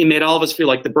 wow, he made all of us feel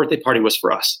like the birthday party was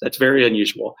for us. That's very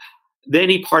unusual.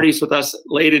 Then he parties with us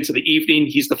late into the evening.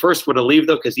 He's the first one to leave,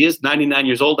 though, because he is 99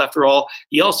 years old after all.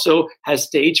 He also has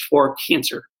stage 4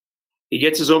 cancer. He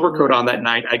gets his overcoat on that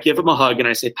night. I give him a hug and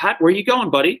I say, Pat, where are you going,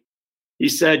 buddy? He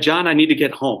said, John, I need to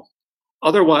get home.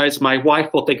 Otherwise, my wife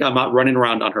will think I'm out running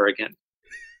around on her again.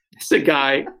 It's a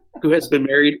guy who has been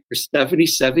married for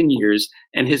 77 years,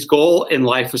 and his goal in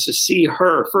life was to see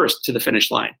her first to the finish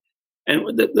line. And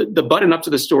the button up to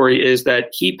the story is that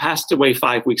he passed away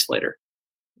 5 weeks later,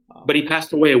 but he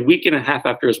passed away a week and a half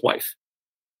after his wife.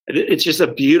 It's just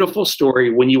a beautiful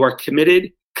story when you are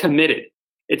committed.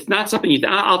 It's not something you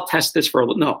think, I'll test this for a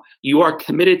little. No, you are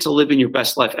committed to living your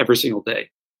best life every single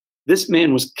day. This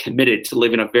man was committed to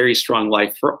living a very strong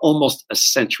life for almost a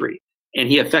century. And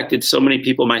he affected so many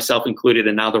people, myself included,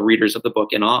 and now the readers of the book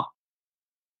In Awe.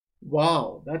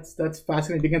 Wow, that's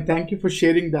fascinating. And thank you for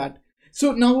sharing that.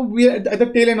 So now we are at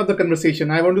the tail end of the conversation.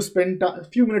 I want to spend a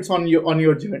few minutes on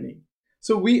your journey.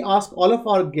 So we ask all of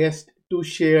our guests to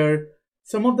share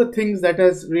some of the things that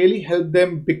has really helped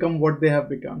them become what they have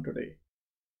become today.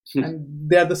 And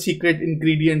they are the secret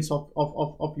ingredients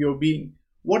of your being.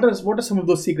 What are some of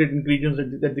those secret ingredients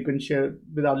that they can share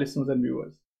with our listeners and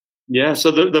viewers? Yeah.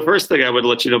 So the first thing I would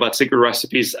let you know about secret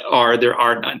recipes are there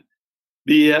are none.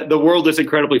 The world is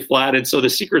incredibly flat, and so the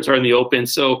secrets are in the open.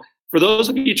 So for those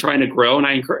of you trying to grow, and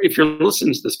I encourage, if you're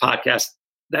listening to this podcast,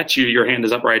 that's you. Your hand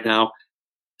is up right now.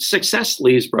 Success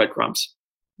leaves breadcrumbs.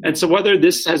 And so whether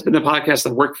this has been the podcast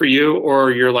that worked for you,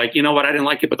 or you're like, you know what, I didn't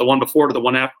like it, but the one before to the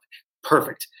one after,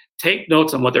 perfect. Take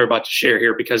notes on what they're about to share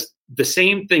here, because the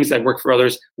same things that work for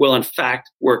others will in fact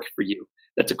work for you.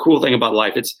 That's a cool thing about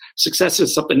life. Success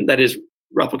is something that is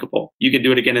replicable. You can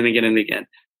do it again and again and again.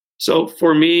 So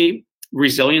for me,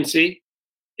 resiliency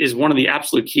is one of the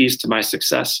absolute keys to my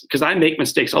success, because I make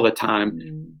mistakes all the time.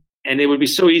 And it would be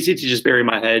so easy to just bury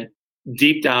my head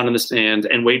deep down in the sand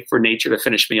and wait for nature to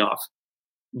finish me off.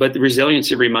 But the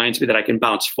resiliency reminds me that I can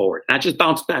bounce forward, not just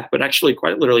bounce back, but actually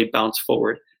quite literally bounce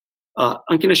forward.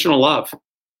 Unconditional love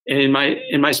in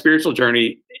my spiritual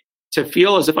journey, to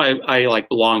feel as if I like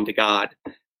belong to God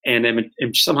and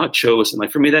am somehow chosen.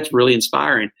 Like for me, that's really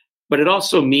inspiring. But it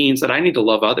also means that I need to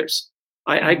love others.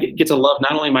 I get to love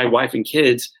not only my wife and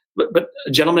kids, but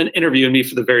a gentleman interviewing me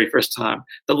for the very first time.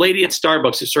 The lady at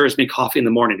Starbucks who serves me coffee in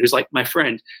the morning, who's like my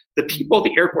friend. The people at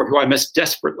the airport who I miss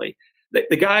desperately.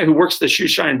 The guy who works the shoe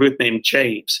shine booth named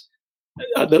James.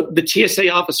 The TSA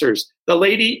officers. The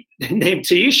lady named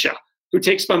Taisha who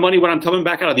takes my money when I'm coming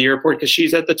back out of the airport because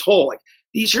she's at the toll. Like,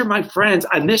 these are my friends.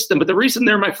 I miss them. But the reason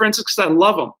they're my friends is because I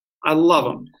love them. I love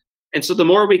them. And so the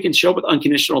more we can show up with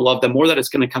unconditional love, the more that it's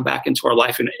going to come back into our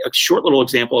life. And a short little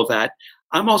example of that,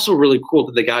 I'm also really cool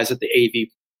to the guys at the AV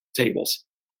tables.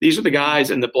 These are the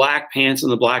guys in the black pants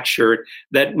and the black shirt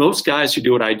that most guys who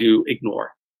do what I do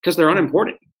ignore because they're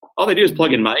unimportant. All they do is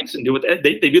plug in mics and do what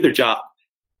they do their job.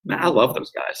 Man, I love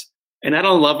those guys. And I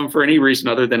don't love them for any reason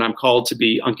other than I'm called to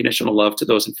be unconditional love to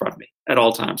those in front of me at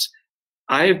all times.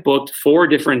 I have booked 4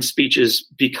 different speeches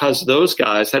because those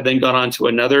guys have then gone on to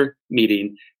another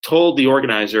meeting, told the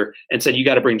organizer, and said, you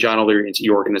got to bring John O'Leary into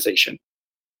your organization.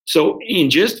 So in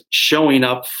just showing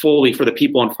up fully for the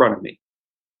people in front of me,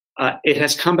 it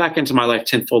has come back into my life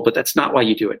tenfold, but that's not why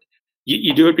you do it.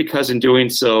 You do it because in doing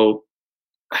so,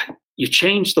 you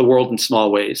change the world in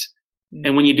small ways.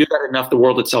 And when you do that enough, the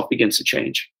world itself begins to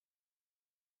change.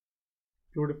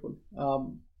 Beautiful.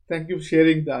 Thank you for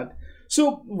sharing that.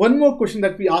 So one more question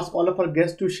that we ask all of our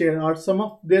guests to share are some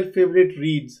of their favorite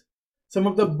reads, some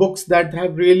of the books that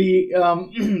have really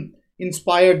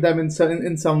inspired them in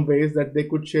some ways that they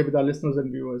could share with our listeners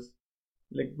and viewers.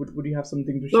 Like, would you have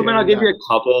something to share? So, man, I'll give you a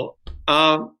couple.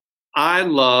 I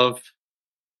love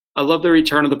The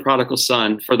Return of the Prodigal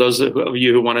Son. For those of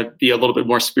you who want to be a little bit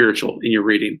more spiritual in your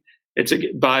reading, it's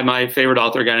by my favorite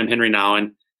author, a guy named Henry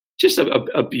Nouwen. Just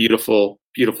a beautiful,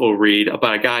 beautiful read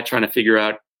about a guy trying to figure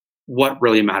out what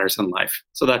really matters in life.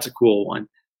 So that's a cool one.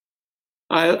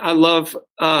 I love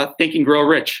Think and Grow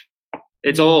Rich.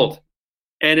 It's old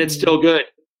and it's still good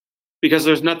because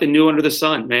there's nothing new under the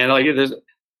sun, man. Like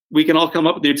we can all come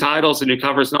up with new titles and new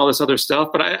covers and all this other stuff,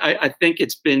 but I think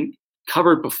it's been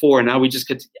covered before. Now we just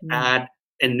get to add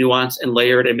and nuance and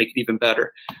layer it and make it even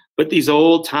better. But these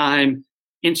old time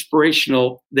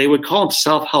inspirational, they would call them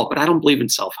self-help, but I don't believe in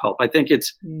self-help. I think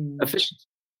it's efficiency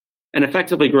and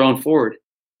effectively growing forward.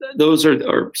 Those are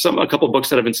a couple of books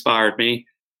that have inspired me.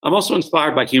 I'm also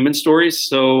inspired by human stories.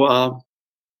 So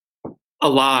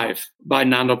Alive by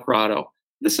Nando Prado.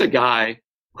 This is a guy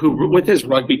who, with his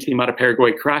rugby team out of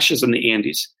Paraguay, crashes in the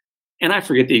Andes. And I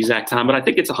forget the exact time, but I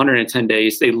think it's 110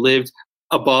 days. They lived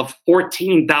above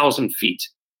 14,000 feet.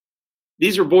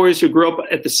 These are boys who grew up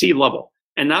at the sea level.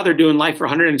 And now they're doing life for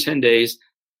 110 days,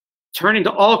 turning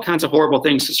to all kinds of horrible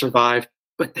things to survive.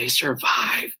 But they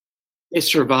survive. They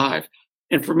survive.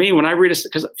 And for me, when I read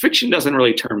because fiction doesn't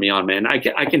really turn me on, man. I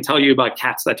can tell you about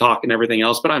cats that talk and everything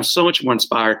else, but I'm so much more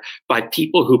inspired by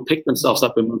people who pick themselves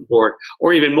up and move forward,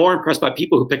 or even more impressed by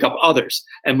people who pick up others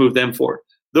and move them forward.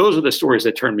 Those are the stories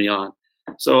that turn me on.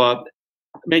 So,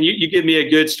 man, you give me a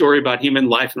good story about human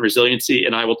life and resiliency,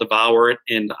 and I will devour it,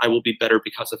 and I will be better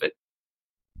because of it.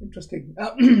 Interesting.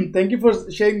 Thank you for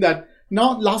sharing that.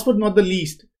 Now, last but not the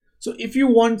least, so if you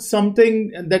want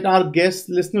something that our guests,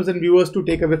 listeners, and viewers to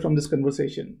take away from this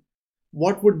conversation,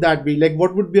 what would that be? Like,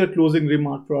 what would be a closing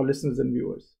remark for our listeners and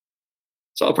viewers?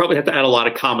 So I'll probably have to add a lot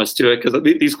of commas to it because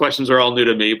these questions are all new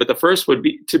to me. But the first would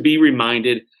be to be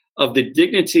reminded of the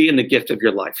dignity and the gift of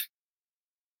your life.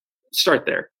 Start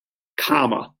there,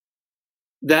 comma.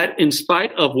 That in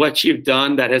spite of what you've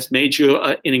done that has made you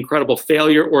an incredible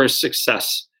failure or a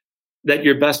success, that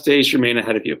your best days remain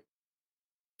ahead of you.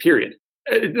 Period.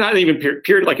 not even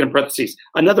period like in parentheses,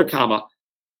 another comma,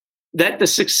 that the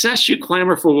success you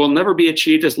clamor for will never be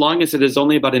achieved as long as it is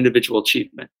only about individual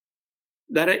achievement.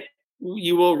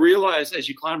 You will realize as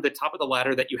you climb to the top of the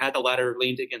ladder that you had the ladder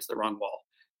leaned against the wrong wall.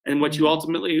 And what you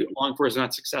ultimately long for is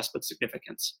not success, but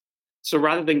significance. So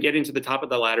rather than getting to the top of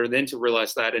the ladder, then to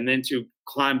realize that, and then to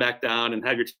climb back down and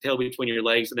have your tail between your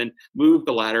legs and then move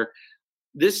the ladder,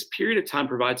 this period of time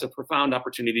provides a profound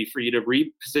opportunity for you to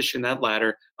reposition that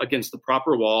ladder against the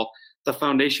proper wall. The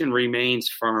foundation remains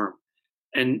firm.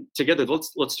 And together,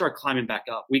 let's start climbing back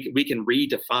up. We can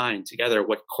redefine together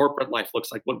what corporate life looks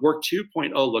like, what work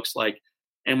 2.0 looks like,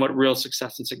 and what real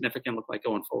success and significant look like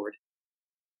going forward.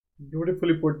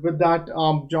 Beautifully put. With that,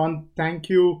 John, thank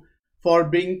you for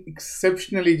being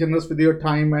exceptionally generous with your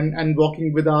time and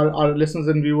walking with our listeners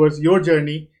and viewers, your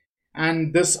journey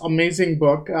and this amazing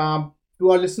book. To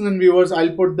our listeners and viewers,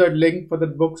 I'll put the link for the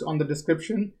books on the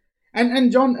description.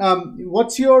 And John,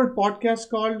 what's your podcast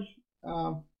called?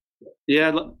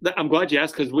 Yeah, I'm glad you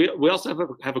asked, because we also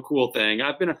have a cool thing.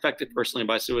 I've been affected personally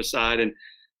by suicide,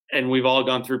 and we've all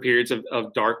gone through periods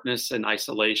of darkness and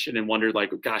isolation and wondered,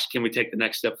 like, gosh, can we take the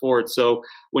next step forward? So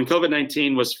when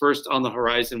COVID-19 was first on the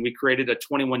horizon, we created a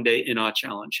 21-day in-awe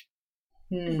challenge.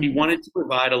 We wanted to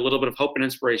provide a little bit of hope and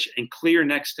inspiration and clear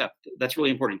next step. That's really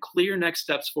important. Clear next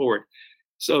steps forward.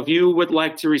 So if you would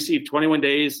like to receive 21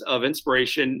 days of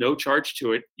inspiration, no charge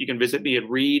to it, you can visit me at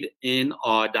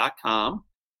readinawe.com.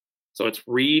 So it's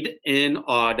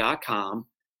readinawe.com.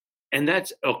 And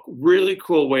that's a really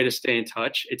cool way to stay in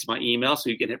touch. It's my email, so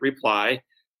you can hit reply.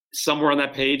 Somewhere on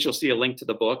that page, you'll see a link to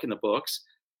the book and the books.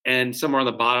 And somewhere on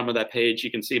the bottom of that page,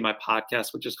 you can see my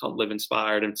podcast, which is called Live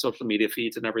Inspired, and social media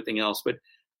feeds and everything else. But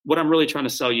what I'm really trying to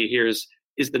sell you here is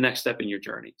the next step in your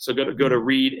journey. So go to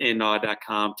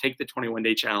readinawe.com, take the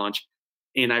 21-day challenge,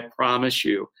 and I promise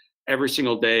you, every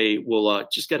single day will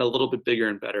just get a little bit bigger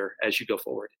and better as you go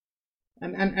forward.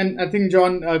 And I think,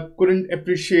 John, couldn't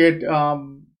appreciate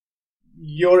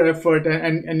your effort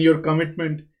and your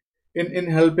commitment in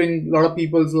helping a lot of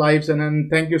people's lives.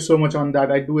 And thank you so much on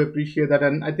that. I do appreciate that.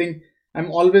 And I think I'm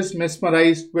always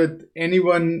mesmerized with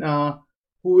anyone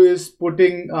who is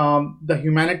putting the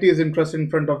humanity's interest in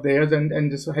front of theirs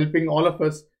and just helping all of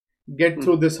us get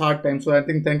through this hard time. So I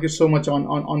think thank you so much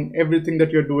on everything that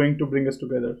you're doing to bring us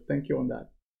together. Thank you on that.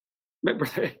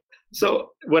 So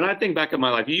when I think back on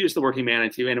my life, you use the word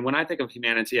humanity. And when I think of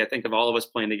humanity, I think of all of us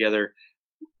playing together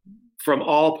from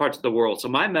all parts of the world. So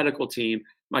my medical team,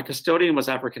 my custodian was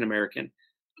African-American.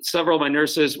 Several of my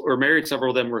nurses were married. Several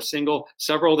of them were single.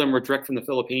 Several of them were direct from the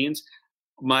Philippines.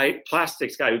 My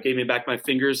plastics guy who gave me back my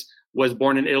fingers was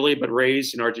born in Italy, but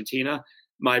raised in Argentina.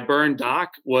 My burn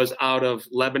doc was out of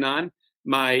Lebanon.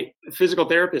 My physical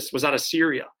therapist was out of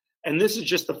Syria. And this is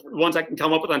just the ones I can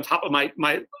come up with on top of my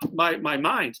mind.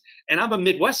 And I'm a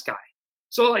Midwest guy.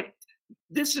 So like,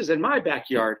 this is in my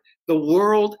backyard. The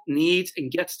world needs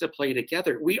and gets to play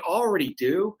together. We already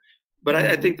do. But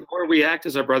I think the more we act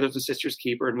as our brothers and sisters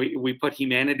keeper, and we put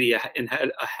humanity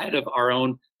ahead of our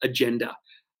own agenda,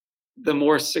 the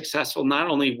more successful not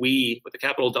only we with the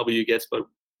capital W gets, but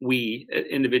we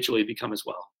individually become as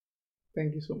well.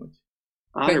 Thank you so much.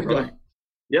 Honor, brother.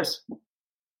 Yes.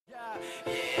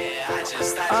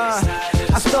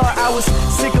 I thought I was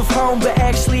sick of home, but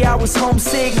actually I was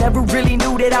homesick. Never really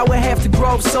knew that I would have to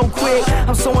grow up so quick.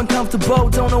 I'm so uncomfortable,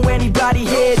 don't know anybody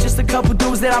here. Just a couple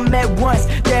dudes that I met once,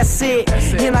 that's it.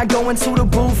 And I go into the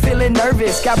booth feeling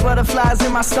nervous. Got butterflies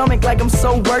in my stomach like I'm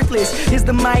so worthless. Is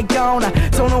the mic on? I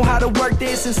don't know how to work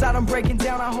this. Inside I'm breaking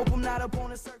down, I hope I'm not up on the surface.